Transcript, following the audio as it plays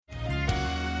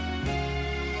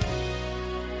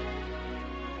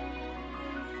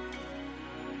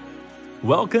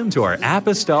Welcome to our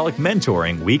Apostolic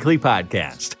Mentoring Weekly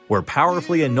Podcast, where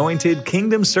powerfully anointed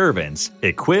kingdom servants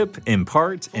equip,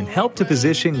 impart, and help to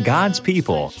position God's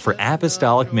people for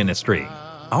apostolic ministry.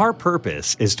 Our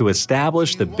purpose is to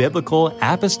establish the biblical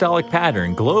apostolic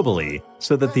pattern globally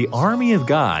so that the army of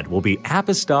God will be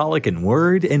apostolic in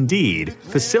word and deed,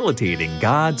 facilitating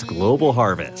God's global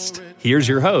harvest. Here's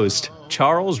your host,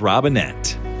 Charles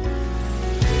Robinette.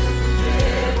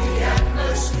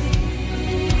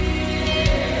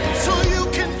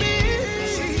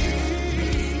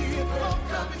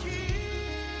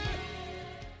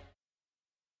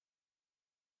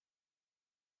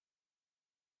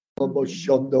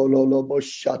 Boshondolo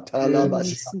boshatala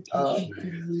basata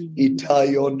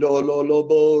itayondolo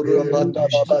lobo ramanda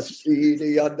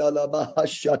basiri andala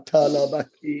bashatala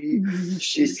baki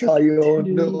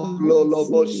itayondolo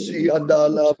lobo si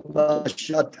andala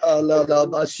bashatala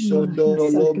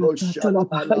basondolo boshatala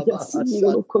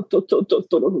basata.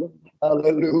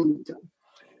 Hallelujah.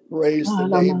 Praise the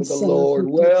name of the Lord.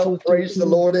 Well, praise the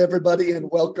Lord, everybody, and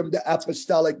welcome to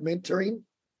Apostolic Mentoring.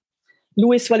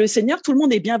 Loué soit le Seigneur, tout le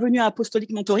monde est bienvenu à Apostolic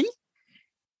Mentoring.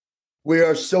 We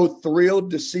are so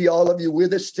thrilled to see all of you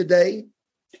with us today.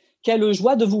 Quelle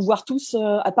joie de vous voir tous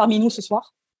parmi nous ce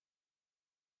soir.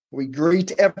 We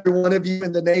greet every one of you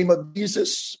in the name of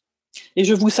Jesus. Et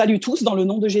je vous salue tous dans le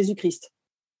nom de Jésus-Christ.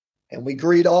 And we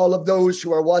greet all of those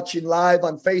who are watching live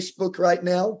on Facebook right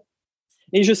now.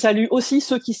 Et je salue aussi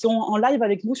ceux qui sont en live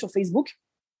avec nous sur Facebook.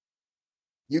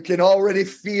 You can already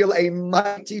feel a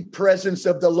mighty presence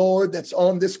of the Lord that's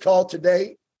on this call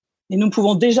today. Et nous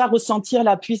pouvons déjà ressentir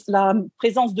la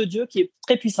présence de Dieu qui est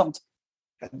très puissante.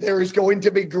 There is going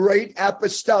to be great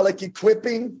apostolic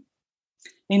equipping.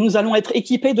 Et nous allons être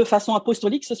équipés de façon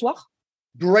apostolique ce soir.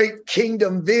 Great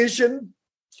kingdom vision.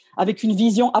 Avec une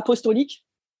vision apostolique.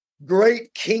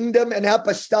 Great kingdom and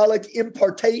apostolic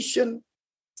impartation.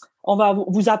 On va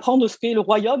vous apprendre ce qu'est le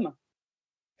royaume.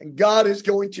 And God is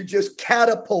going to just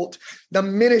catapult the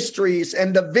ministries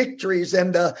and the victories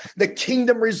and the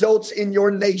kingdom results in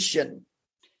your nation.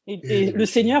 Et le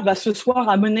Seigneur va ce soir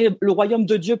amener le royaume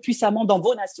de Dieu puissamment dans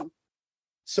vos nations.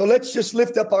 So let's just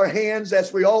lift up our hands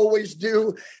as we always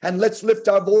do, and let's lift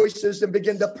our voices and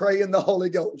begin to pray in the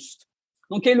Holy Ghost.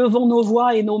 Donc élevons nos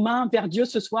voix et nos mains vers Dieu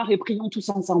ce soir et prions tous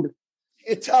ensemble.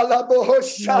 Speak to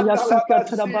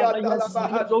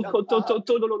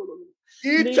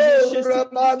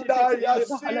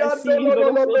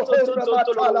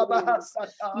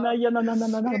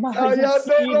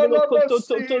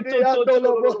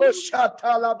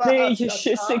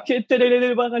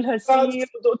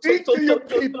your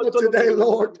people today,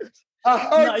 Lord. Our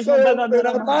hearts are open,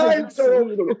 our minds are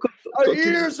open, our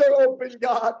ears are open,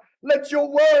 God. Let your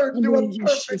word do a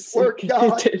perfect work,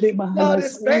 God. God,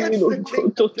 advance the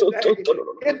kingdom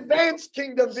today. Advance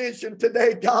kingdom vision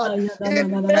today, God.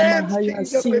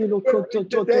 Advance kingdom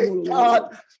today,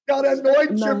 God. God,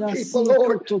 anoint your people,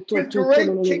 Lord, with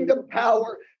great kingdom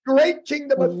power. Great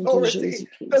kingdom authority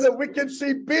so that we can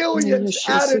see billions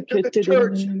added to the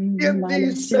church in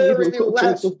these very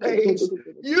last days.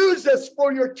 Use us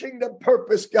for your kingdom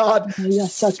purpose, God. Speak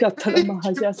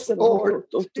to Lord,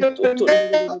 in the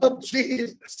name of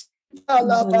Jesus. In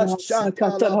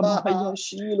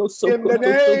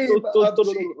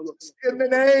the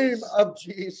name of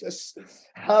Jesus.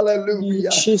 Hallelujah.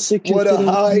 What a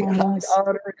high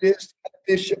honor it is to have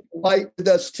Bishop White with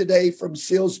us today from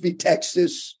Silsbee,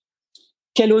 Texas.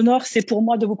 Quel honneur c'est pour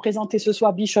moi de vous présenter ce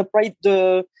soir Bishop White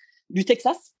du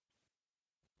Texas.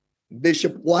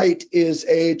 Bishop White is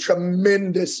a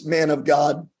tremendous man of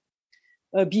God.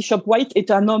 Bishop White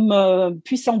est un homme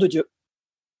puissant de Dieu.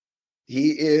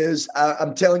 He is,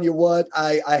 I'm telling you what,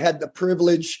 I had the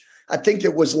privilege, I think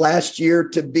it was last year,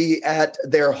 to be at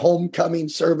their homecoming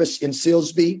service in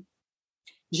Silsbee.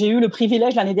 J'ai eu le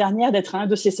privilège l'année dernière d'être à un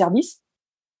de ces services.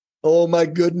 Oh my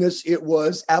goodness, it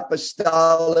was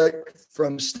apostolic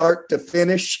from start to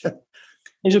finish.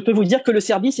 Et je peux vous dire que le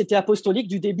service était apostolique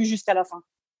du début jusqu'à la fin.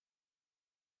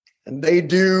 And they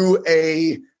do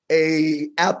a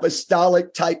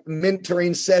apostolic type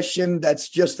mentoring session that's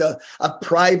just a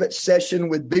private session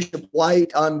with Bishop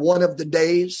White on one of the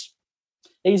days.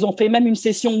 Et ils ont fait même une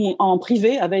session en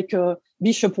privé avec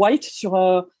Bishop White sur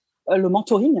le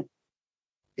mentoring.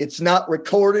 It's not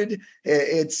recorded.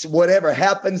 It's whatever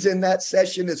happens in that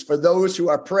session. It's for those who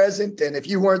are present. And if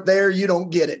you weren't there, you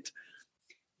don't get it.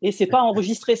 Et c'est pas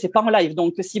enregistré, c'est pas en live.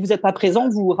 Donc, si vous n'êtes pas présent,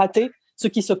 vous ratez ce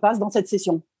qui se passe dans cette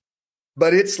session.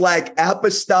 But it's like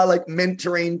apostolic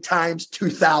mentoring times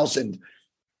 2000.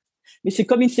 Mais c'est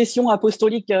comme une session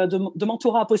apostolique de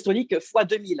mentorat apostolique fois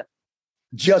 2000.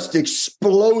 just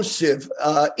explosive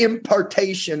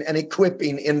impartation and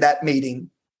equipping in that meeting.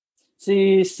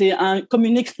 C'est comme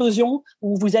une explosion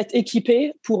où vous êtes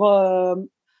équipés pour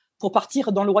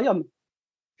partir dans le royaume.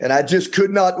 And I just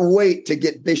could not wait to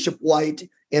get Bishop White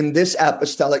in this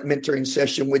apostolic mentoring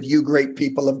session with you great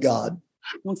people of God.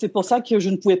 Donc c'est pour ça que je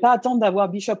ne pouvais pas attendre d'avoir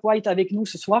Bishop White avec nous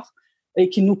ce soir et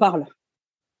qu'il nous parle.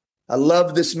 I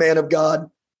love this man of God.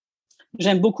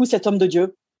 J'aime beaucoup cet homme de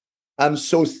Dieu. I'm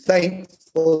so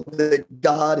thankful that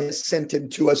God has sent him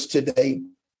to us today.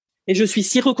 Et je suis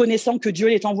si reconnaissant que Dieu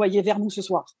l'ait envoyé vers nous ce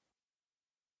soir.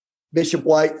 Bishop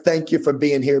White, thank you for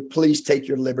being here. Please take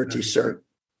your liberty, sir.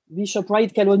 Bishop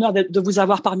White, quel honneur de vous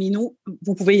avoir parmi nous.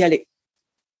 Vous pouvez y aller.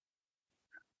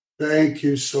 Thank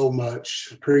you so much.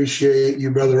 Appreciate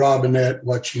you, Brother Robinette,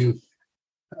 what you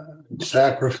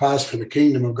sacrificed for the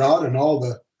kingdom of God and all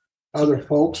the other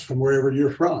folks from wherever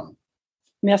you're from.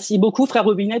 Merci beaucoup, frère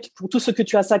Robinette, pour tout ce que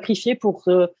tu as sacrifié pour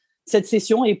cette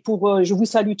session et pour je vous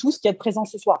salue tous qui êtes présents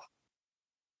ce soir.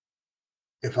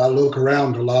 If I look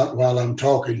around a lot while I'm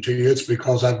talking to you, it's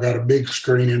because I've got a big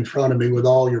screen in front of me with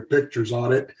all your pictures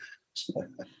on it.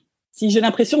 Si j'ai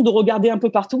l'impression de regarder un peu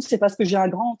partout, c'est parce que j'ai un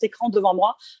grand écran devant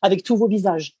moi avec tous vos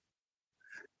visages.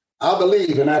 I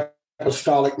believe in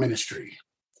apostolic ministry.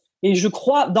 Et je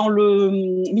crois dans le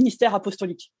ministère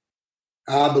apostolique.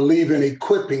 I believe in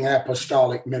equipping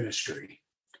apostolic ministry.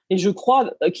 Et je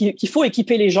crois qu'il faut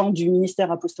équiper les gens du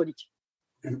ministère apostolique.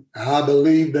 And I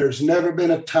believe there's never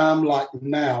been a time like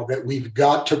now that we've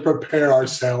got to prepare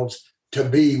ourselves to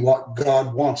be what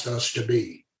God wants us to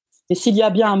be. Et s'il y a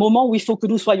bien un moment où il faut que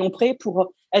nous soyons prêts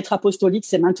pour être apostoliques,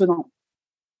 c'est maintenant.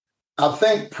 I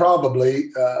think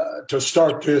probably to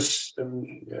start this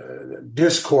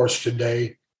discourse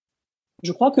today,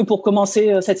 Je crois que pour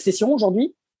commencer cette session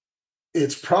aujourd'hui,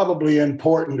 it's probably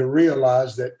important to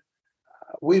realize that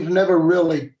we've never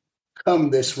really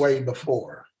come this way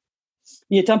before.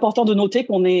 il est important de noter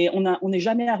qu'on n'est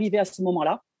jamais arrivé à ce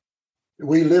moment-là.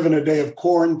 We live in a day of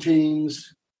quarantines,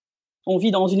 On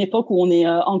vit dans une époque où on est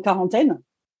en quarantaine,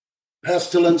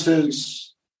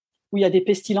 pestilences, où il y a des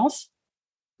pestilences,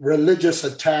 religious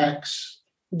attacks,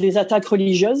 des attaques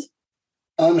religieuses,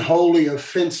 unholy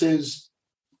offenses,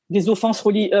 des offenses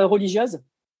religieuses,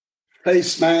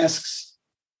 face masks,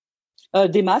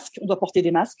 des masques, on doit porter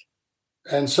des masques,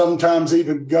 and sometimes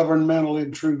even governmental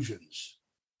intrusions.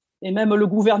 et même le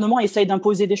gouvernement essaye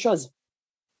d'imposer des choses.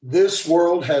 This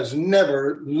world has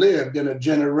never lived in a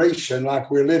generation like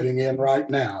we're living in right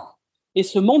now. Et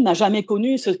ce monde n'a jamais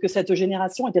connu ce que cette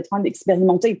génération est en train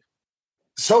d'expérimenter.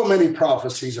 So many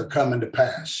prophecies are coming to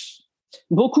pass.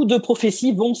 Beaucoup de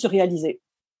prophéties vont se réaliser.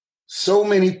 So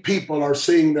many people are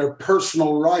seeing their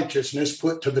personal righteousness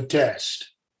put to the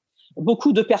test.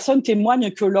 Beaucoup de personnes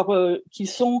témoignent que qu'ils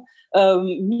sont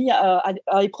mis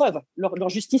à l'épreuve. Leur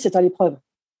justice est à l'épreuve.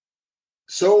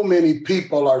 So many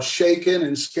people are shaken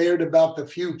and scared about the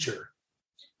future.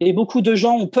 Et beaucoup de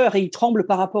gens ont peur et ils tremblent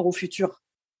par rapport au futur.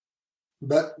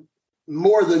 But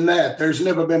more than that, there's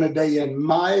never been a day in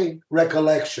my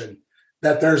recollection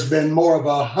that there's been more of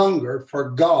a hunger for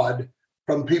God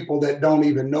from people that don't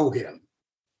even know him.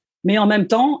 Mais en même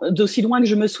temps, d'aussi loin que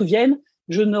je me souvienne,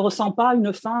 je ne ressens pas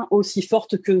une faim aussi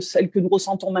forte que celle que nous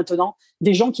ressentons maintenant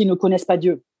des gens qui ne connaissent pas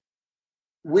Dieu.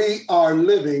 We are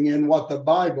living in what the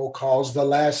Bible calls the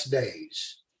last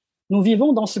days. Nous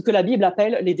vivons dans ce que la Bible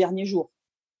appelle les derniers jours.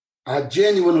 I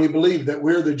genuinely believe that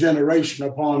we're the generation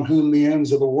upon whom the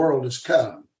ends of the world has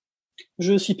come.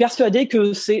 Je suis persuadée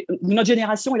que notre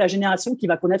génération est la génération qui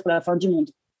va connaître la fin du monde.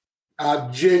 I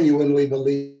genuinely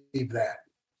believe that.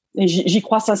 Et j'y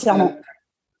crois sincèrement.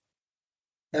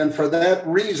 And for that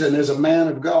reason, as a man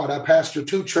of God, I pastor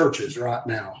 2 churches right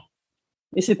now.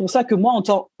 Et c'est pour ça que moi, en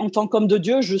tant qu'homme de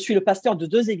Dieu, je suis le pasteur de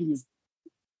 2 églises.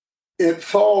 It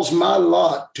falls my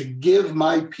lot to give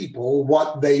my people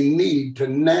what they need to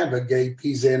navigate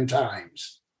these end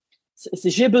times.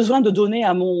 J'ai besoin de donner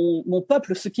à mon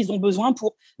peuple ce qu'ils ont besoin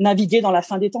pour naviguer dans la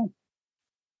fin des temps.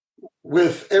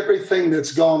 With everything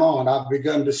that's gone on, I've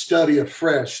begun to study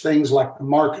afresh things like the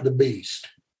mark of the beast.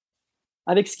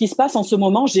 Avec ce qui se passe en ce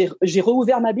moment, j'ai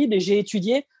rouvert ma Bible et j'ai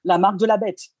étudié la marque de la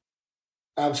bête,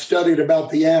 I've studied about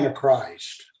the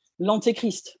Antichrist.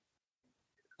 l'Antéchrist.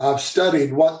 I've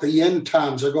studied what the end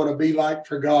times are going to be like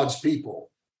for God's people.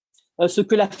 Ce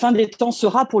que la fin des temps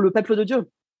sera pour le peuple de Dieu.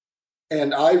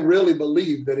 And I really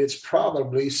believe that it's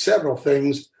probably several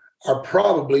things are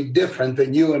probably different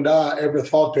than you and I ever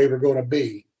thought they were going to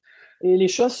be. Et les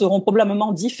choses seront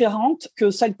probablement différentes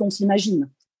que celles qu'on s'imagine.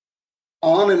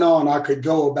 On and on I could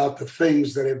go about the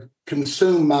things that have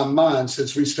consumed my mind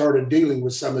since we started dealing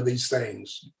with some of these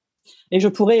things. Et je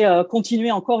pourrais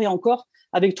continuer encore et encore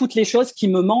avec toutes les choses qui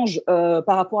me mangent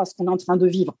par rapport à ce qu'on est en train de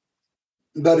vivre.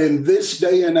 But in this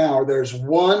day and hour, there's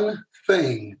one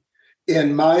thing,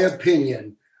 in my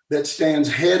opinion, that stands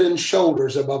head and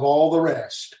shoulders above all the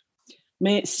rest.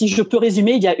 Mais si je peux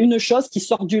résumer, il y a une chose qui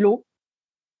sort du lot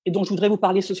et dont je voudrais vous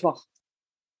parler ce soir.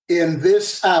 In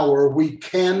this hour, we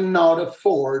cannot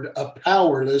afford a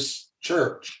powerless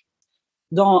church.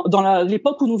 Dans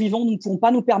l'époque où nous vivons, nous ne pouvons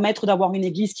pas nous permettre d'avoir une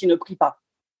église qui ne prie pas.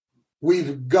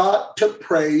 We've got to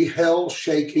pray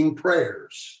hell-shaking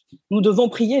prayers. Nous devons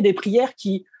prier des prières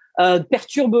qui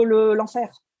perturbent l'enfer.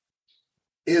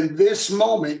 In this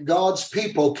moment, God's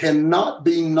people cannot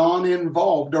be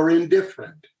non-involved or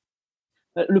indifferent.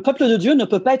 Le peuple de Dieu ne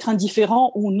peut pas être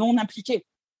indifférent ou non impliqué.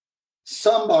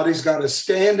 Somebody's got to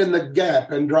stand in the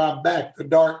gap and drive back the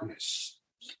darkness.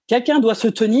 Quelqu'un doit se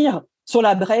tenir sur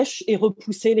la brèche et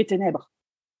repousser les ténèbres.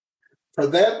 For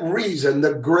that reason,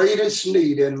 the greatest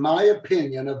need, in my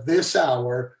opinion, of this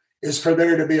hour is for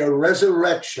there to be a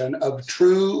resurrection of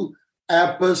true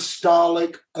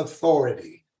apostolic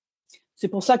authority. C'est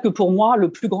pour ça que pour moi, le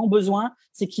plus grand besoin,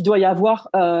 c'est qu'il doit y avoir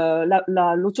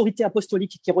l'autorité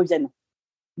apostolique qui revienne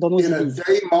dans nos églises. In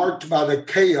a day marked by the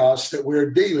chaos that we're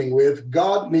dealing with,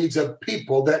 God needs a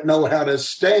people that know how to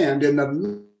stand in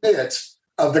the midst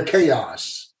of the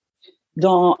chaos.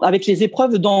 Avec les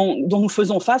épreuves dont nous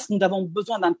faisons face, nous avons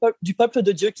besoin du peuple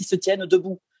de Dieu qui se tienne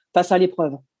debout face à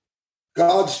l'épreuve.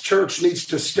 God's church needs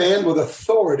to stand with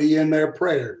authority in their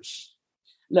prayers.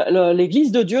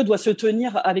 L'Église de Dieu doit se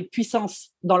tenir avec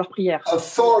puissance dans leurs prières,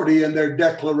 Authority in their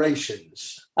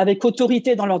declarations. avec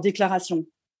autorité dans leurs déclarations,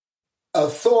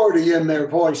 Authority in their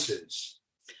voices.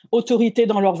 autorité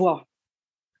dans leur voix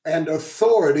And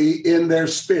authority in their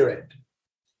spirit.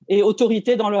 et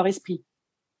autorité dans leur esprit.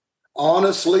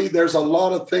 Honestly, there's a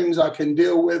lot of things I can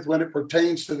deal with when it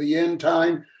pertains to the end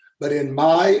time, but in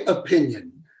my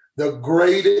opinion, the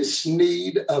greatest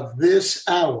need of this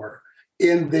hour,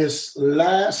 in this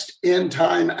last end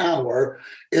time hour,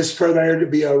 is for there to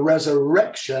be a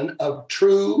resurrection of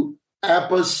true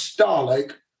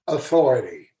apostolic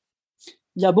authority.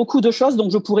 Il y a beaucoup de choses dont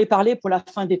je pourrais parler pour la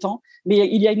fin des temps, mais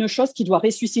il y a une chose qui doit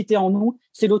ressusciter en nous,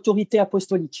 c'est l'autorité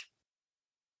apostolique.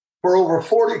 For over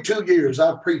 42 years,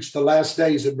 I've preached the last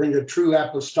days that bring a true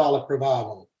apostolic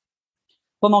revival.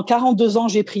 Pendant 42 ans,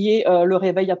 j'ai prié le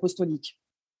réveil apostolique.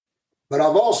 But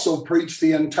I've also preached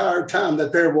the entire time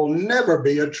that there will never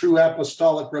be a true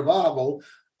apostolic revival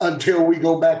until we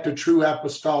go back to true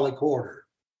apostolic order.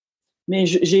 Mais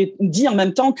j'ai dit en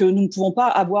même temps que nous ne pouvons pas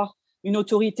avoir une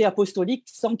autorité apostolique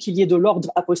sans qu'il y ait de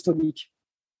l'ordre apostolique.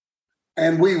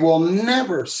 And we will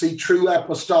never see true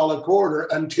apostolic order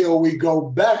until we go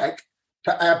back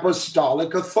to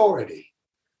apostolic authority.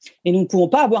 Et nous ne pouvons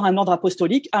pas avoir un ordre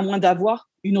apostolique à moins d'avoir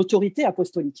une autorité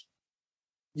apostolique.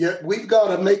 Yet we've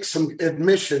got to make some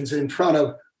admissions in front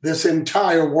of this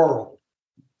entire world.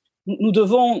 Nous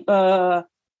devons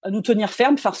nous tenir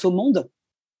fermes face au monde.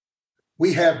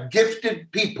 We have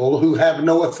gifted people who have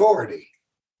no authority.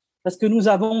 Parce que nous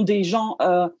avons des gens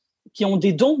qui ont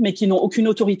des dons, mais qui n'ont aucune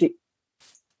autorité.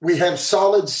 We have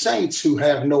solid saints who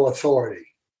have no authority.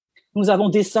 Nous avons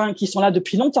des saints qui sont là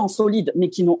depuis longtemps, solides, mais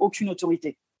qui n'ont aucune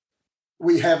autorité.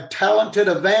 We have talented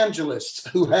evangelists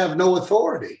who have no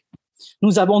authority.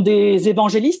 Nous avons des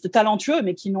évangélistes talentueux,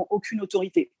 mais qui n'ont aucune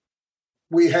autorité.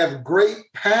 We have great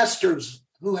pastors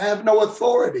who have no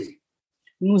authority.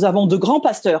 Nous avons de grands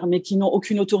pasteurs, mais qui n'ont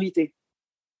aucune autorité.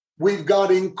 We've got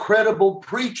incredible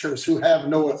preachers who have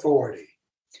no authority.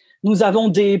 Nous avons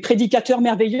des prédicateurs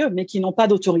merveilleux, mais qui n'ont pas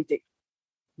d'autorité.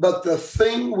 But the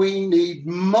thing we need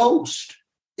most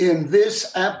in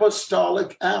this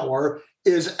apostolic hour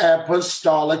is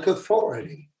apostolic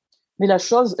authority. Mais la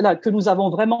chose que nous avons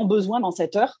vraiment besoin dans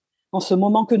cette heure, dans ce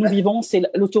moment que nous vivons, c'est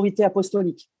l'autorité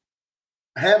apostolique.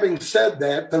 Having said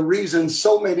that, the reason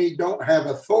so many don't have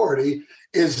authority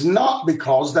is not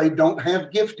because they don't have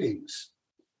giftings.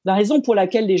 La raison pour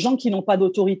laquelle les gens qui n'ont pas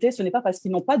d'autorité, ce n'est pas parce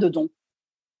qu'ils n'ont pas de dons.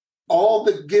 All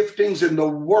the giftings in the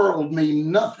world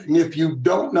mean nothing if you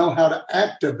don't know how to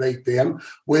activate them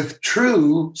with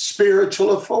true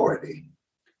spiritual authority.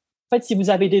 En fait, si vous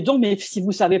avez des dons, mais si vous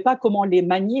ne savez pas comment les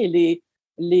manier,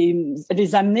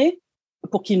 les amener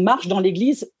pour qu'ils marchent dans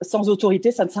l'Église sans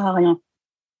autorité, ça ne sert à rien.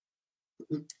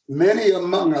 Many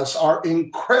among us are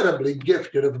incredibly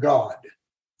gifted of God.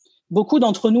 Beaucoup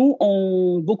d'entre nous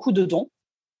ont beaucoup de dons.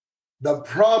 The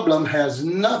problem has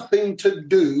nothing to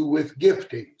do with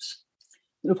giftings.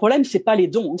 Le problème, c'est pas les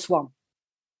dons en soi,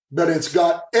 But it's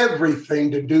got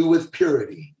everything to do with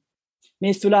purity.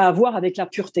 mais cela a à voir avec la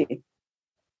pureté.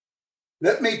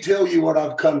 Let me tell you what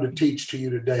I've come to teach to you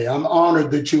today. I'm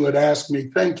honored that you would ask me.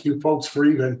 Thank you, folks, for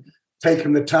even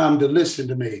taken the time to listen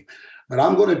to me. But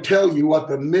I'm going to tell you what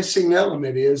the missing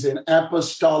element is in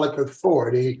apostolic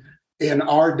authority in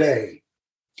our day.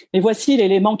 Et voici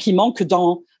l'élément qui manque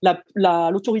dans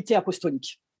l'autorité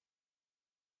apostolique.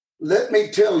 Let me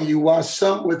tell you why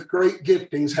some with great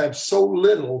giftings have so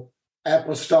little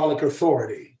apostolic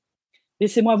authority.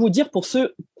 Laissez-moi vous dire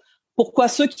pourquoi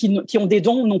ceux qui ont des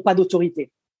dons n'ont pas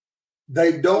d'autorité.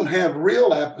 They don't have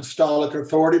real apostolic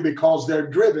authority because they're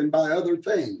driven by other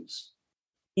things.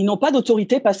 Ils n'ont pas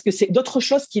d'autorité parce que c'est d'autres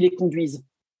choses qui les conduisent.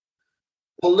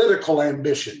 Political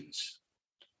ambitions.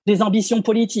 Des ambitions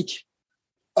politiques.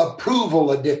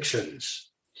 Approval addictions.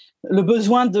 Le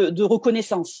besoin de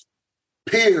reconnaissance.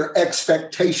 Peer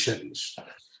expectations.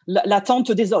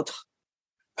 L'attente des autres.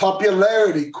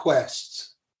 Popularity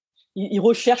quests. Ils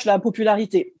recherchent la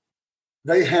popularité.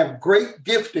 They have great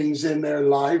giftings in their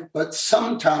life, but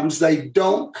sometimes they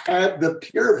don't have the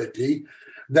purity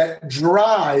that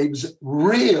drives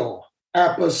real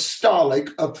apostolic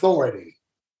authority.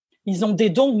 Ils ont des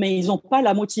dons, mais ils n'ont pas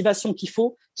la motivation qu'il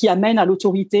faut qui amène à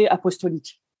l'autorité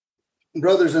apostolique.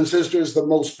 Brothers and sisters, the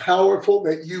most powerful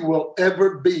that you will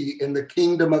ever be in the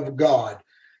kingdom of God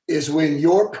is when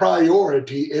your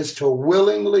priority is to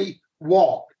willingly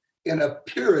walk in a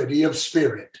purity of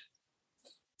spirit.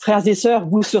 Frères et sœurs,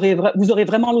 vous aurez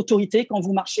vraiment l'autorité quand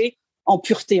vous marchez en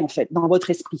pureté, en fait, dans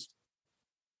votre esprit.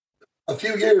 A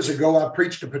few years ago, I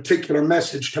preached a particular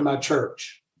message to my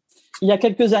church. Il y a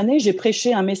quelques années, j'ai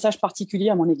prêché un message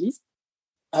particulier à mon église.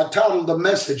 I titled the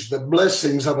message, The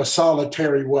Blessings of a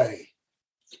Solitary Way.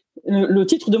 Le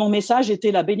titre de mon message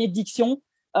était la bénédiction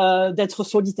d'être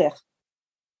solitaire.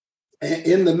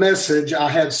 In the message, I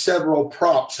had several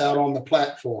props out on the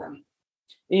platform.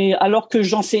 Et alors que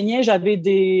j'enseignais, j'avais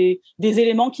des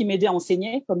éléments qui m'aidaient à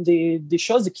enseigner, comme des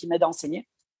choses qui m'aident à enseigner.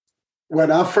 When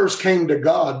I first came to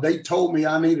God, they told me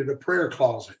I needed a prayer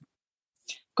closet.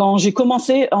 Quand j'ai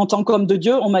commencé en tant qu'homme de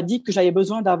Dieu, on m'a dit que j'avais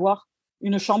besoin d'avoir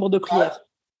une chambre de prière.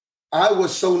 I was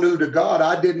so new to God,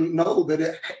 I didn't know that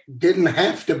it didn't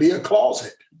have to be a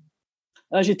closet.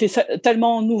 J'étais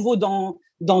tellement nouveau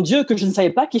dans Dieu que je ne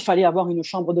savais pas qu'il fallait avoir une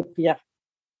chambre de prière.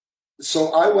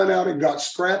 So I went out and got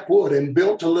scrap wood and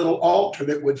built a little altar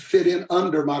that would fit in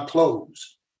under my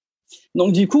clothes.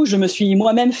 Donc du coup, je me suis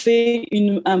moi-même fait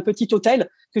un petit autel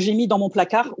que j'ai mis dans mon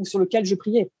placard ou sur lequel je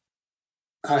priais.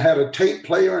 I had a tape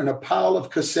player and a pile of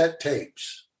cassette tapes.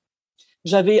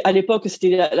 J'avais à l'époque,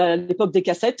 c'était à l'époque des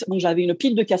cassettes, donc j'avais une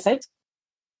pile de cassettes.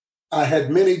 I had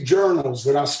many journals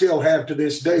that I still have to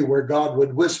this day where God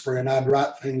would whisper and I'd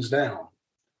write things down.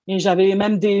 Et j'avais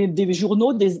même des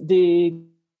journaux,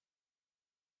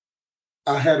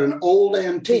 I had an old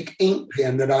antique ink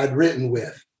pen that I'd written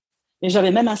with. Et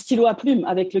j'avais même un stylo à plume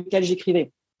avec lequel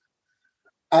j'écrivais.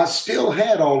 I still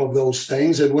had all of those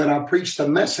things, and when I preached the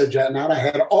message that night, I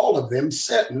had all of them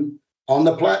sitting on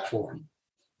the platform.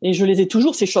 Et je les ai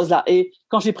toujours, ces choses-là. Et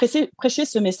quand j'ai prêché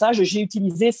ce message, j'ai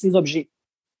utilisé ces objets.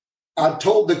 I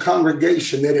told the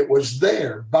congregation that it was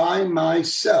there by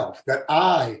myself that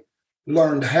I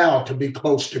learned how to be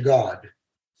close to God.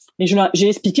 Et j'ai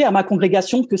expliqué à ma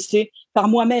congrégation que c'est par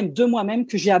moi-même, de moi-même,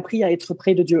 que j'ai appris à être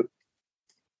près de Dieu.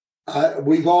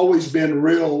 We've always been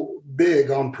real big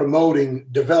on promoting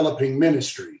developing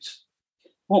ministries.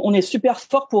 On est super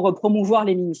fort pour promouvoir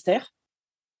les ministères.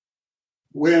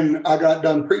 When I got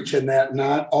done preaching that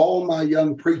night, all my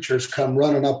young preachers come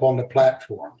running up on the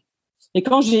platform. Et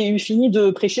quand j'ai eu fini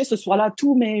de prêcher ce soir-là,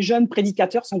 tous mes jeunes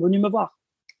prédicateurs sont venus me voir.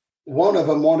 One of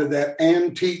them wanted that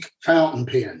antique fountain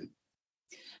pen.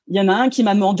 Il y en a un qui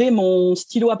m'a demandé mon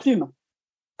stylo à plume.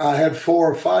 I had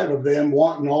 4 or 5 of them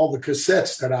wanting all the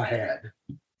cassettes that I had.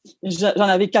 J'en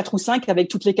avais 4 ou 5 avec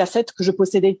toutes les cassettes que je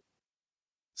possédais.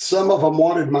 Some of them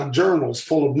wanted my journals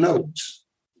full of notes.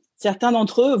 Certains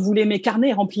d'entre eux voulaient mes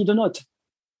carnets remplis de notes.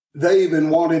 They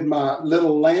even wanted my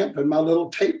little lamp and my little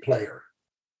tape player.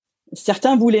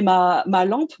 Certains voulaient ma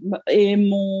lampe et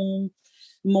mon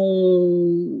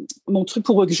truc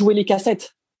pour jouer les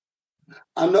cassettes.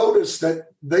 I noticed that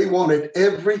they wanted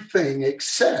everything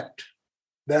except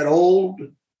that old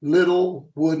little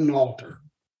wooden altar.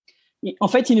 En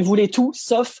fait, ils voulaient tout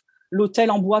sauf l'autel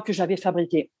en bois que j'avais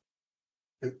fabriqué.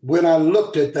 When I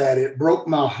looked at that, it broke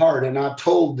my heart, and I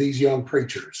told these young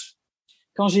preachers,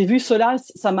 Quand j'ai vu cela,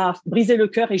 ça m'a brisé le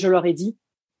cœur et je leur ai dit,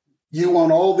 you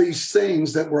want all these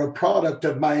things that were a product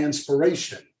of my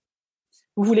inspiration.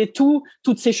 Vous voulez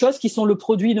toutes ces choses qui sont le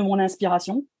produit de mon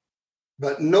inspiration,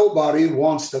 but nobody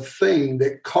wants the thing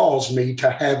that caused me to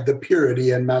have the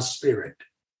purity in my spirit.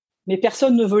 Mais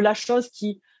personne ne veut la chose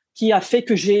qui a fait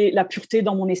que j'ai la pureté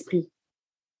dans mon esprit.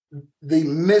 The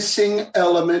missing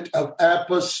element of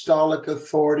apostolic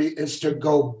authority is to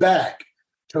go back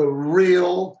to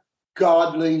real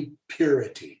godly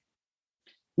purity.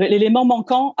 L'élément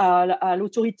manquant à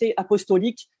l'autorité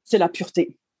apostolique, c'est la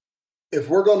pureté. If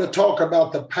we're going to talk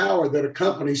about the power that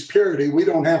accompanies purity, we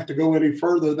don't have to go any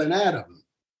further than Adam.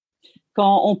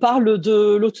 Quand on parle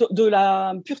de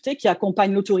la pureté qui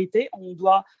accompagne l'autorité, on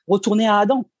doit retourner à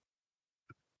Adam.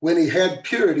 When he had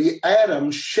purity,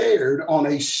 Adam shared on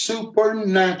a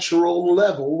supernatural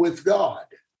level with God.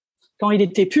 Quand il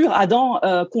était pur, Adam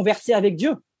conversait avec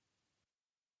Dieu.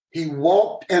 He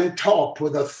walked and talked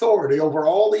with authority over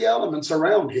all the elements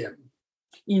around him.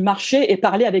 Il marchait et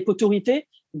parlait avec autorité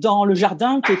dans le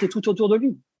jardin qui était tout autour de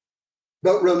lui.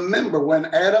 But remember, when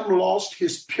Adam lost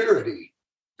his purity,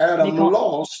 Adam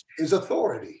lost his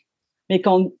authority. Mais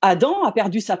quand Adam a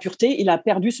perdu sa pureté, il a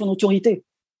perdu son autorité.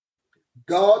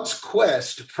 God's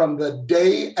quest from the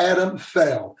day Adam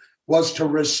fell was to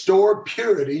restore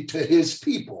purity to his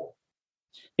people.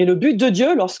 Et le but de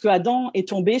Dieu, lorsque Adam est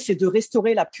tombé, c'est de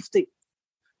restaurer la pureté.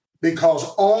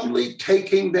 Because only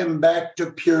taking them back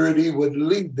to purity would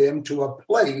lead them to a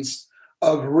place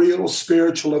of real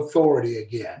spiritual authority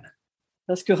again.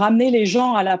 Parce que ramener les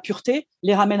gens à la pureté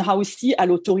les ramènera aussi à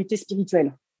l'autorité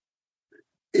spirituelle.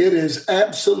 It is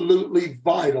absolutely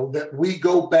vital that we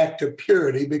go back to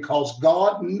purity because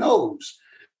God knows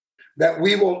that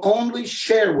we will only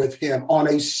share with him on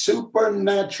a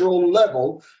supernatural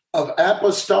level of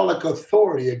apostolic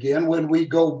authority again when we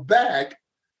go back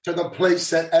to the place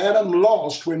that Adam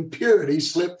lost when purity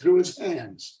slipped through his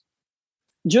hands.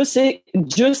 Dieu sait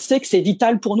que c'est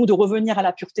vital pour nous de revenir à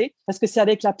la pureté parce que c'est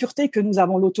avec la pureté que nous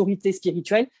avons l'autorité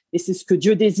spirituelle et c'est ce que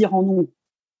Dieu désire en nous.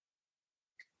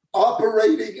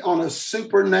 Operating on a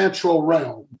supernatural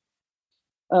realm.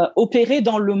 Opérer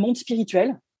dans le monde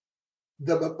spirituel.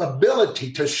 The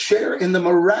ability to share in the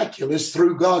miraculous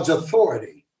through God's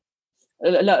authority.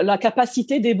 La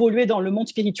capacité d'évoluer dans le monde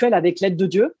spirituel avec l'aide de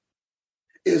Dieu.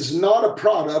 Is not a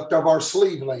product of our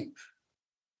sleeve length.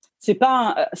 C'est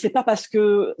pas parce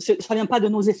que ça vient pas de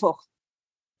nos efforts.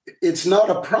 It's not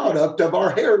a product of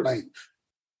our hair length.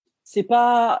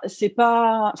 Ça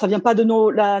vient pas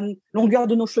de la longueur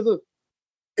de nos cheveux.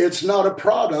 It's not a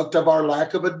product of our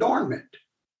lack of adornment.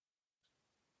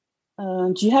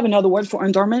 Do you have another word for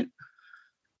adornment?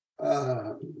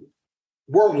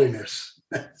 Worldliness.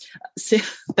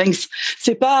 Thanks.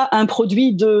 C'est pas un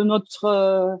produit de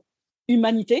notre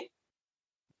humanité.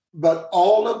 But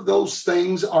all of those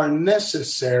things are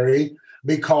necessary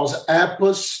because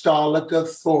apostolic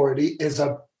authority is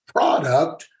a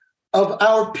product of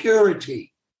our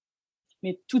purity.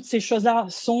 Mais toutes ces choses-là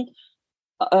sont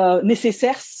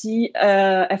nécessaires si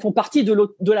elles font partie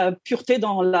de la pureté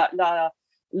dans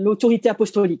l'autorité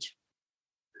apostolique.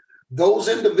 Those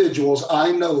individuals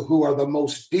I know who are the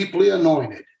most deeply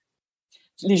anointed.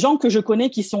 Les gens que je connais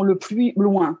qui sont le plus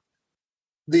loin.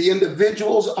 The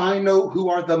individuals I know who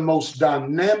are the most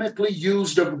dynamically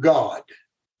used of God.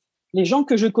 Les gens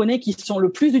que je connais qui sont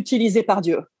le plus utilisés par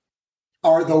Dieu.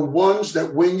 Are the ones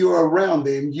that when you're around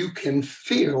them, you can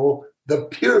feel the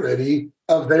purity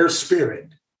of their spirit.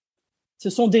 Ce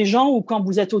sont des gens où quand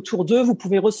vous êtes autour d'eux, vous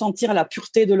pouvez ressentir la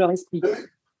pureté de leur esprit.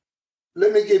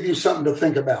 Let me give you something to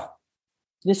think about.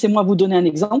 Laissez-moi vous donner un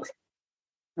exemple.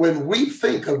 When we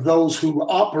think of those who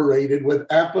operated with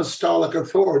apostolic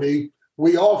authority,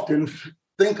 we often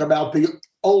think about the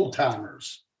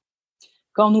old-timers.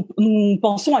 Quand nous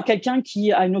pensons à quelqu'un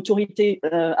qui a une autorité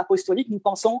apostolique, nous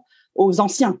pensons aux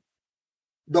anciens.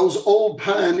 Those old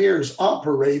pioneers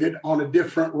operated on a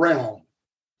different realm.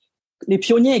 Les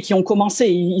pionniers qui ont commencé,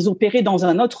 ils opéraient dans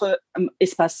un autre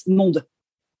espace, monde.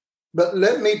 But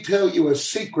let me tell you a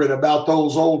secret about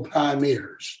those old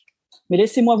pioneers. Mais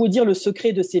laissez-moi vous dire le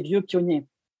secret de ces vieux pionniers.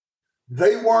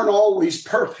 They weren't always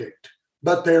perfect,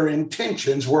 but their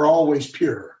intentions were always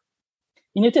pure.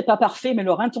 Ils n'étaient pas parfaits, mais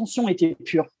leur intention était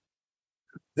pure.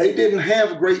 They didn't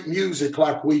have great music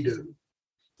like we do.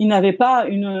 Ils n'avaient pas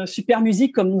une super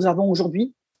musique comme nous avons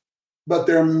aujourd'hui. But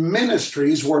their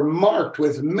ministries were marked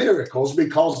with miracles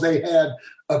because they had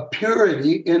a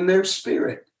purity in their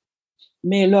spirit.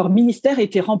 Mais leur ministère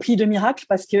était rempli de miracles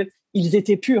parce qu'ils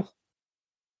étaient purs.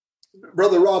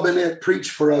 Brother Robinette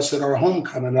preached for us at our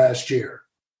homecoming last year.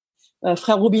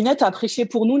 Frère Robinette a prêché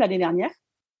pour nous l'année dernière.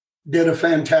 Did a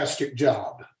fantastic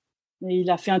job. Et il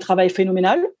a fait un travail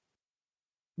phénoménal.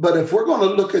 But if we're going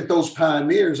to look at those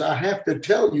pioneers, I have to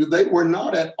tell you, they were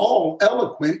not at all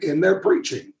eloquent in their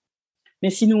preaching.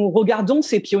 Mais si nous regardons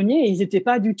ces pionniers, ils n'étaient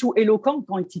pas du tout éloquents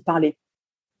quand ils parlaient.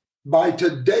 By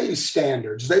today's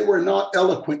standards, they were not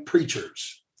eloquent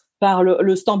preachers. Par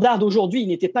le standard d'aujourd'hui, ils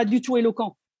n'étaient pas du tout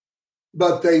éloquents.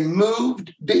 But they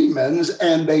moved demons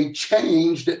and they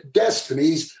changed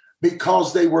destinies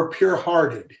because they were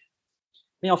pure-hearted.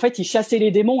 Mais en fait, ils chassaient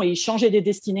les démons et ils changeaient des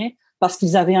destinées parce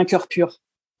qu'ils avaient un cœur pur.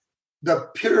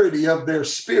 The purity of their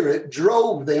spirit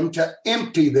drove them to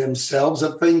empty themselves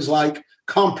of things like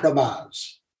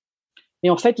compromise. Et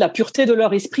en fait, la pureté de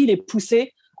leur esprit les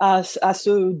poussait à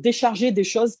se décharger des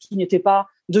choses qui n'étaient pas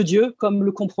de Dieu, comme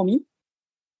le compromis.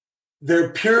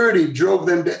 Their purity drove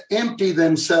them to empty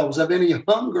themselves of any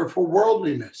hunger for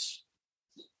worldliness.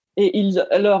 Et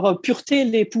leur pureté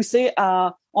les poussait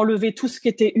à enlever tout ce qui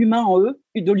était humain en eux,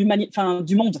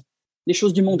 du monde, les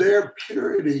choses du monde. Their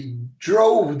purity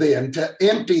drove them to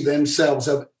empty themselves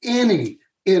of any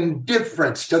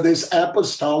indifference to this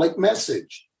apostolic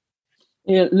message.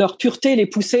 Et leur pureté les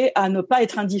poussait à ne pas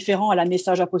être indifférents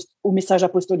au message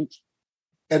apostolique.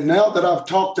 And now that I've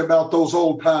talked about those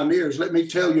old pioneers, let me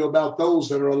tell you about those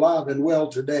that are alive and well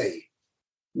today.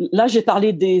 Là, j'ai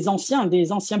parlé des anciens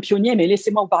pionniers, mais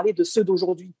laissez-moi vous parler de ceux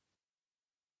d'aujourd'hui.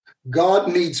 God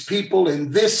needs people in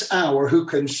this hour who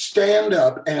can stand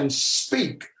up and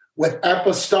speak with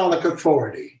apostolic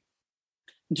authority.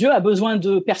 Dieu a besoin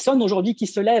de personnes aujourd'hui qui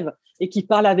se lèvent et qui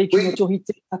parlent avec une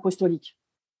autorité apostolique.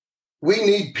 We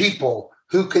need people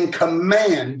who can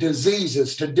command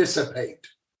diseases to dissipate.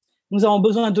 Nous avons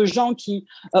besoin de gens qui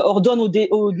ordonnent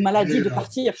aux maladies de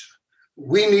partir.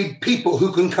 We need people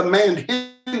who can command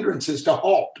hindrances to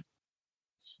halt.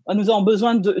 Nous avons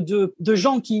besoin de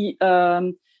gens qui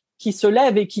se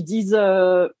lèvent et qui disent,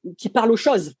 qui parlent aux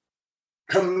choses.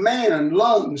 Command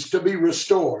lungs to be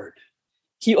restored.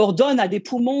 Qui ordonnent à des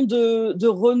poumons de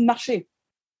remarcher.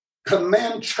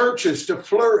 Command churches to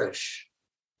flourish.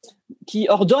 Qui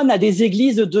ordonnent à des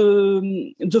églises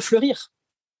de fleurir.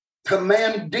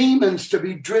 Command demons to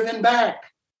be driven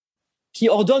back. Qui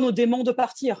ordonnent aux démons de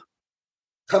partir.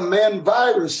 Command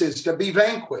viruses to be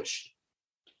vanquished.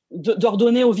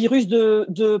 D'ordonner au virus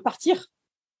de partir.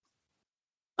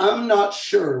 I'm not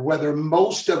sure whether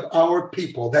most of our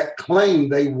people that claim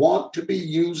they want to be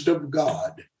used of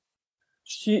God.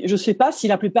 Je sais pas si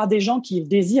la plupart des gens qui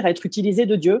désirent être utilisés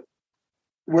de Dieu.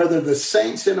 Whether the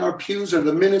saints in our pews or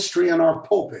the ministry in our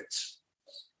pulpits.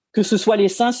 Que ce soit les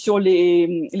saints sur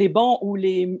les bancs ou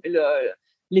les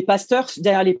pasteurs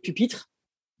derrière les pupitres.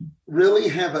 Really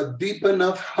have a deep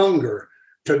enough hunger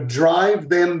to drive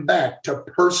them back to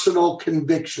personal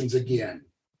convictions again.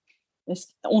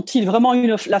 Ont-ils vraiment eu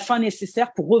la faim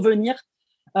nécessaire pour revenir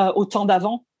au temps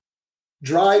d'avant?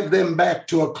 Drive them back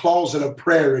to a closet of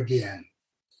prayer again.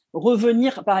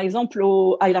 Revenir, par exemple,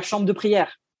 à la chambre de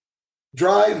prière.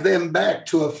 Drive them back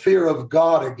to a fear of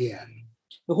God again.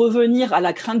 Revenir à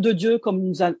la crainte de Dieu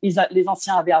comme les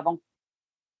anciens avaient avant.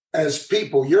 As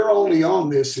people, you're only on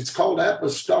this. It's called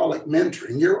apostolic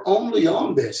mentoring. You're only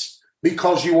on this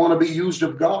because you want to be used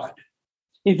of God.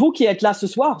 Et vous qui êtes là ce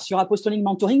soir sur Apostolic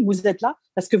Mentoring, vous êtes là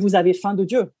parce que vous avez faim de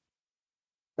Dieu.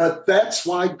 But that's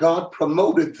why God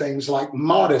promoted things like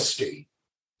modesty.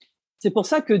 C'est pour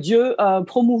ça que Dieu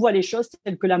promouvoit les choses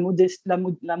telles que la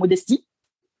modestie.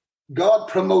 God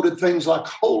promoted things like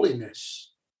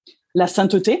holiness. La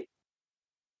sainteté.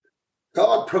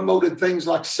 God promoted things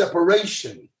like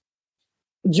separation.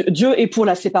 Dieu est pour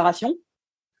la séparation.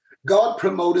 God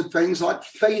promoted things like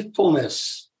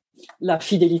faithfulness. La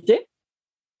fidélité.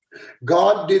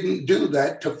 God didn't do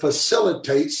that to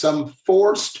facilitate some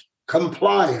forced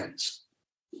compliance.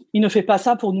 Il ne fait pas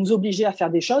ça pour nous obliger à faire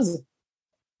des choses.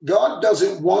 God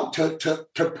doesn't want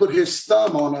to put his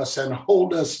thumb on us and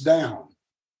hold us down.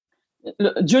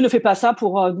 Dieu ne fait pas ça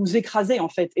pour nous écraser, en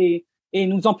fait, et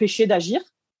nous empêcher d'agir.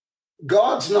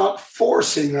 God's not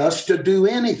forcing us to do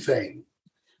anything.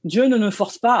 Dieu ne nous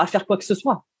force pas à faire quoi que ce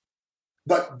soit.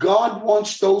 But God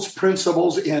wants those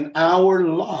principles in our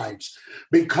lives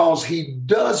because he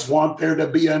does want there to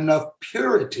be enough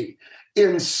purity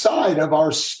inside of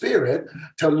our spirit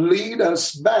to lead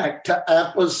us back to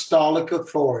apostolic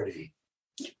authority.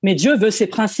 Mais Dieu veut ces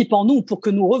principes en nous pour que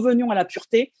nous revenions à la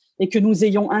pureté et que nous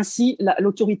ayons ainsi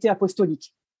l'autorité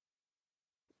apostolique.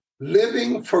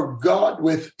 Living for God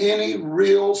with any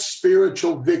real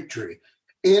spiritual victory,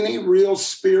 any real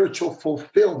spiritual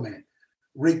fulfillment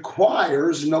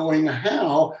requires knowing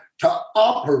how to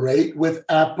operate with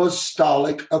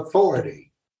apostolic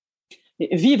authority.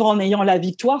 Et vivre en ayant la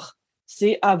victoire,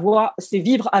 c'est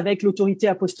vivre avec l'autorité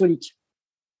apostolique.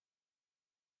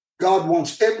 God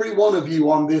wants every one of you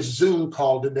on this Zoom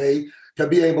call today to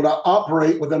be able to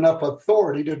operate with enough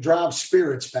authority to drive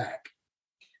spirits back.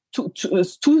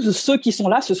 Tous ceux qui sont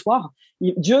là ce soir,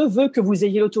 Dieu veut que vous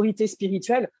ayez l'autorité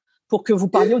spirituelle pour que vous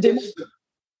parliez aux démons.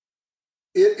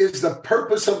 It is the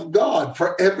purpose of God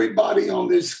for everybody on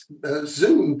this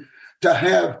Zoom to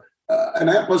have an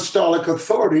apostolic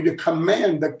authority to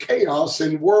command the chaos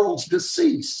in worlds to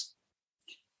cease.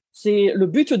 C'est le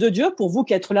but de Dieu pour vous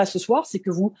qui êtes là ce soir, c'est que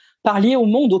vous parliez au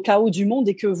monde, au chaos du monde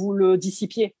et que vous le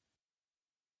dissipiez.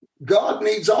 God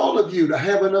needs all of you to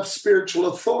have enough spiritual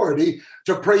authority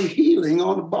to pray healing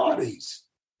on bodies.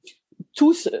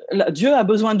 Tous, Dieu a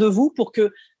besoin de vous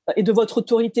et de votre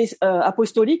autorité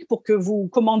apostolique pour que vous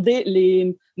commandez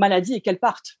les maladies et qu'elles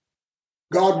partent.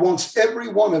 God wants every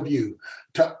one of you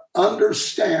to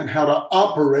understand how to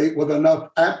operate with enough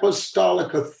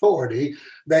apostolic authority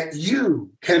that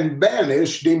you can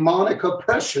banish demonic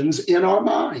oppressions in our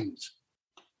minds.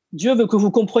 Dieu veut que vous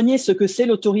compreniez ce que c'est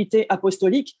l'autorité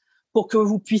apostolique pour que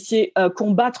vous puissiez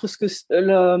combattre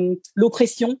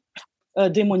l'oppression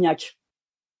démoniaque.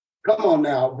 Come on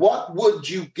now, what would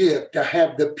you give to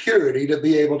have the purity to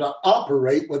be able to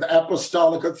operate with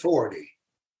apostolic authority?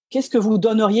 Qu'est-ce que vous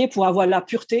donneriez pour avoir la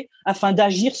pureté afin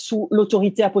d'agir sous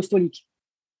l'autorité apostolique?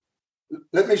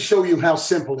 Let me show you how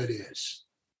simple it is.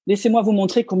 Laissez-moi vous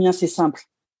montrer combien c'est simple.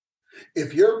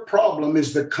 If your problem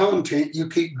is the content you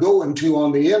keep going to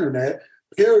on the internet,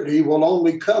 purity will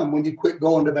only come when you quit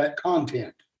going to that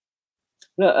content.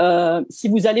 Si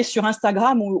vous allez sur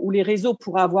Instagram ou les réseaux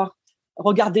pour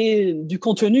regarder du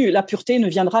contenu, la pureté ne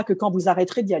viendra que quand vous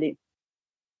arrêterez d'y aller.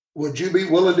 Would you be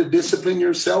willing to discipline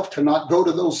yourself to not go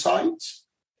to those sites?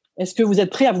 Est-ce que vous êtes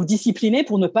prêt à vous discipliner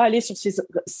pour ne pas aller sur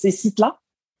ces sites-là?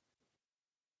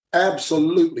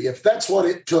 Absolutely. If that's what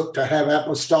it took to have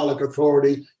apostolic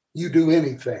authority, you do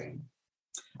anything.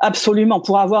 Absolument.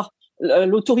 Pour avoir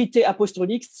l'autorité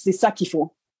apostolique, c'est ça qu'il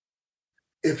faut.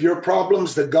 If your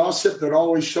problem's the gossip that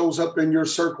always shows up in your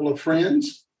circle of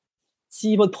friends,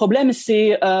 si votre problème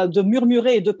c'est de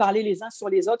murmurer et de parler les uns sur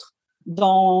les autres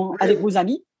avec vos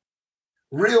amis,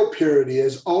 real purity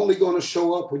is only going to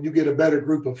show up when you get a better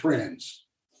group of friends.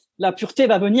 La pureté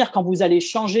va venir quand vous allez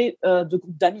changer de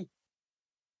groupe d'amis.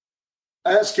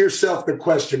 Ask yourself the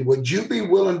question, would you be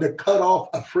willing to cut off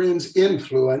a friend's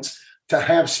influence to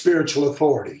have spiritual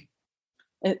authority?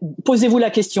 Posez-vous la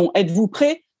question, êtes-vous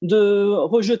prêt de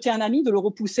rejeter un ami, de le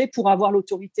repousser pour avoir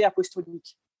l'autorité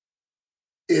apostolique?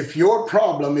 If your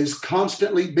problem is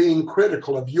constantly being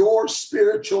critical of your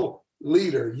spiritual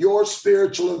leader, your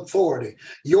spiritual authority,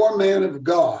 your man of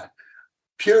God,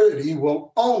 purity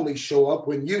will only show up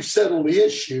when you settle the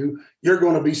issue. You're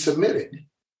going to be submitted.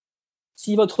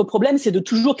 Si votre problème, c'est de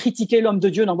toujours critiquer l'homme de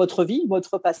Dieu dans votre vie,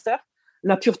 votre pasteur,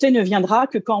 la pureté ne viendra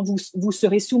que quand vous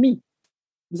serez soumis.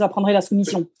 Vous apprendrez la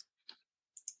soumission.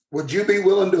 Would you be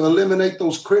willing to eliminate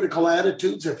those critical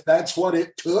attitudes if that's what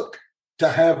it took to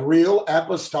have real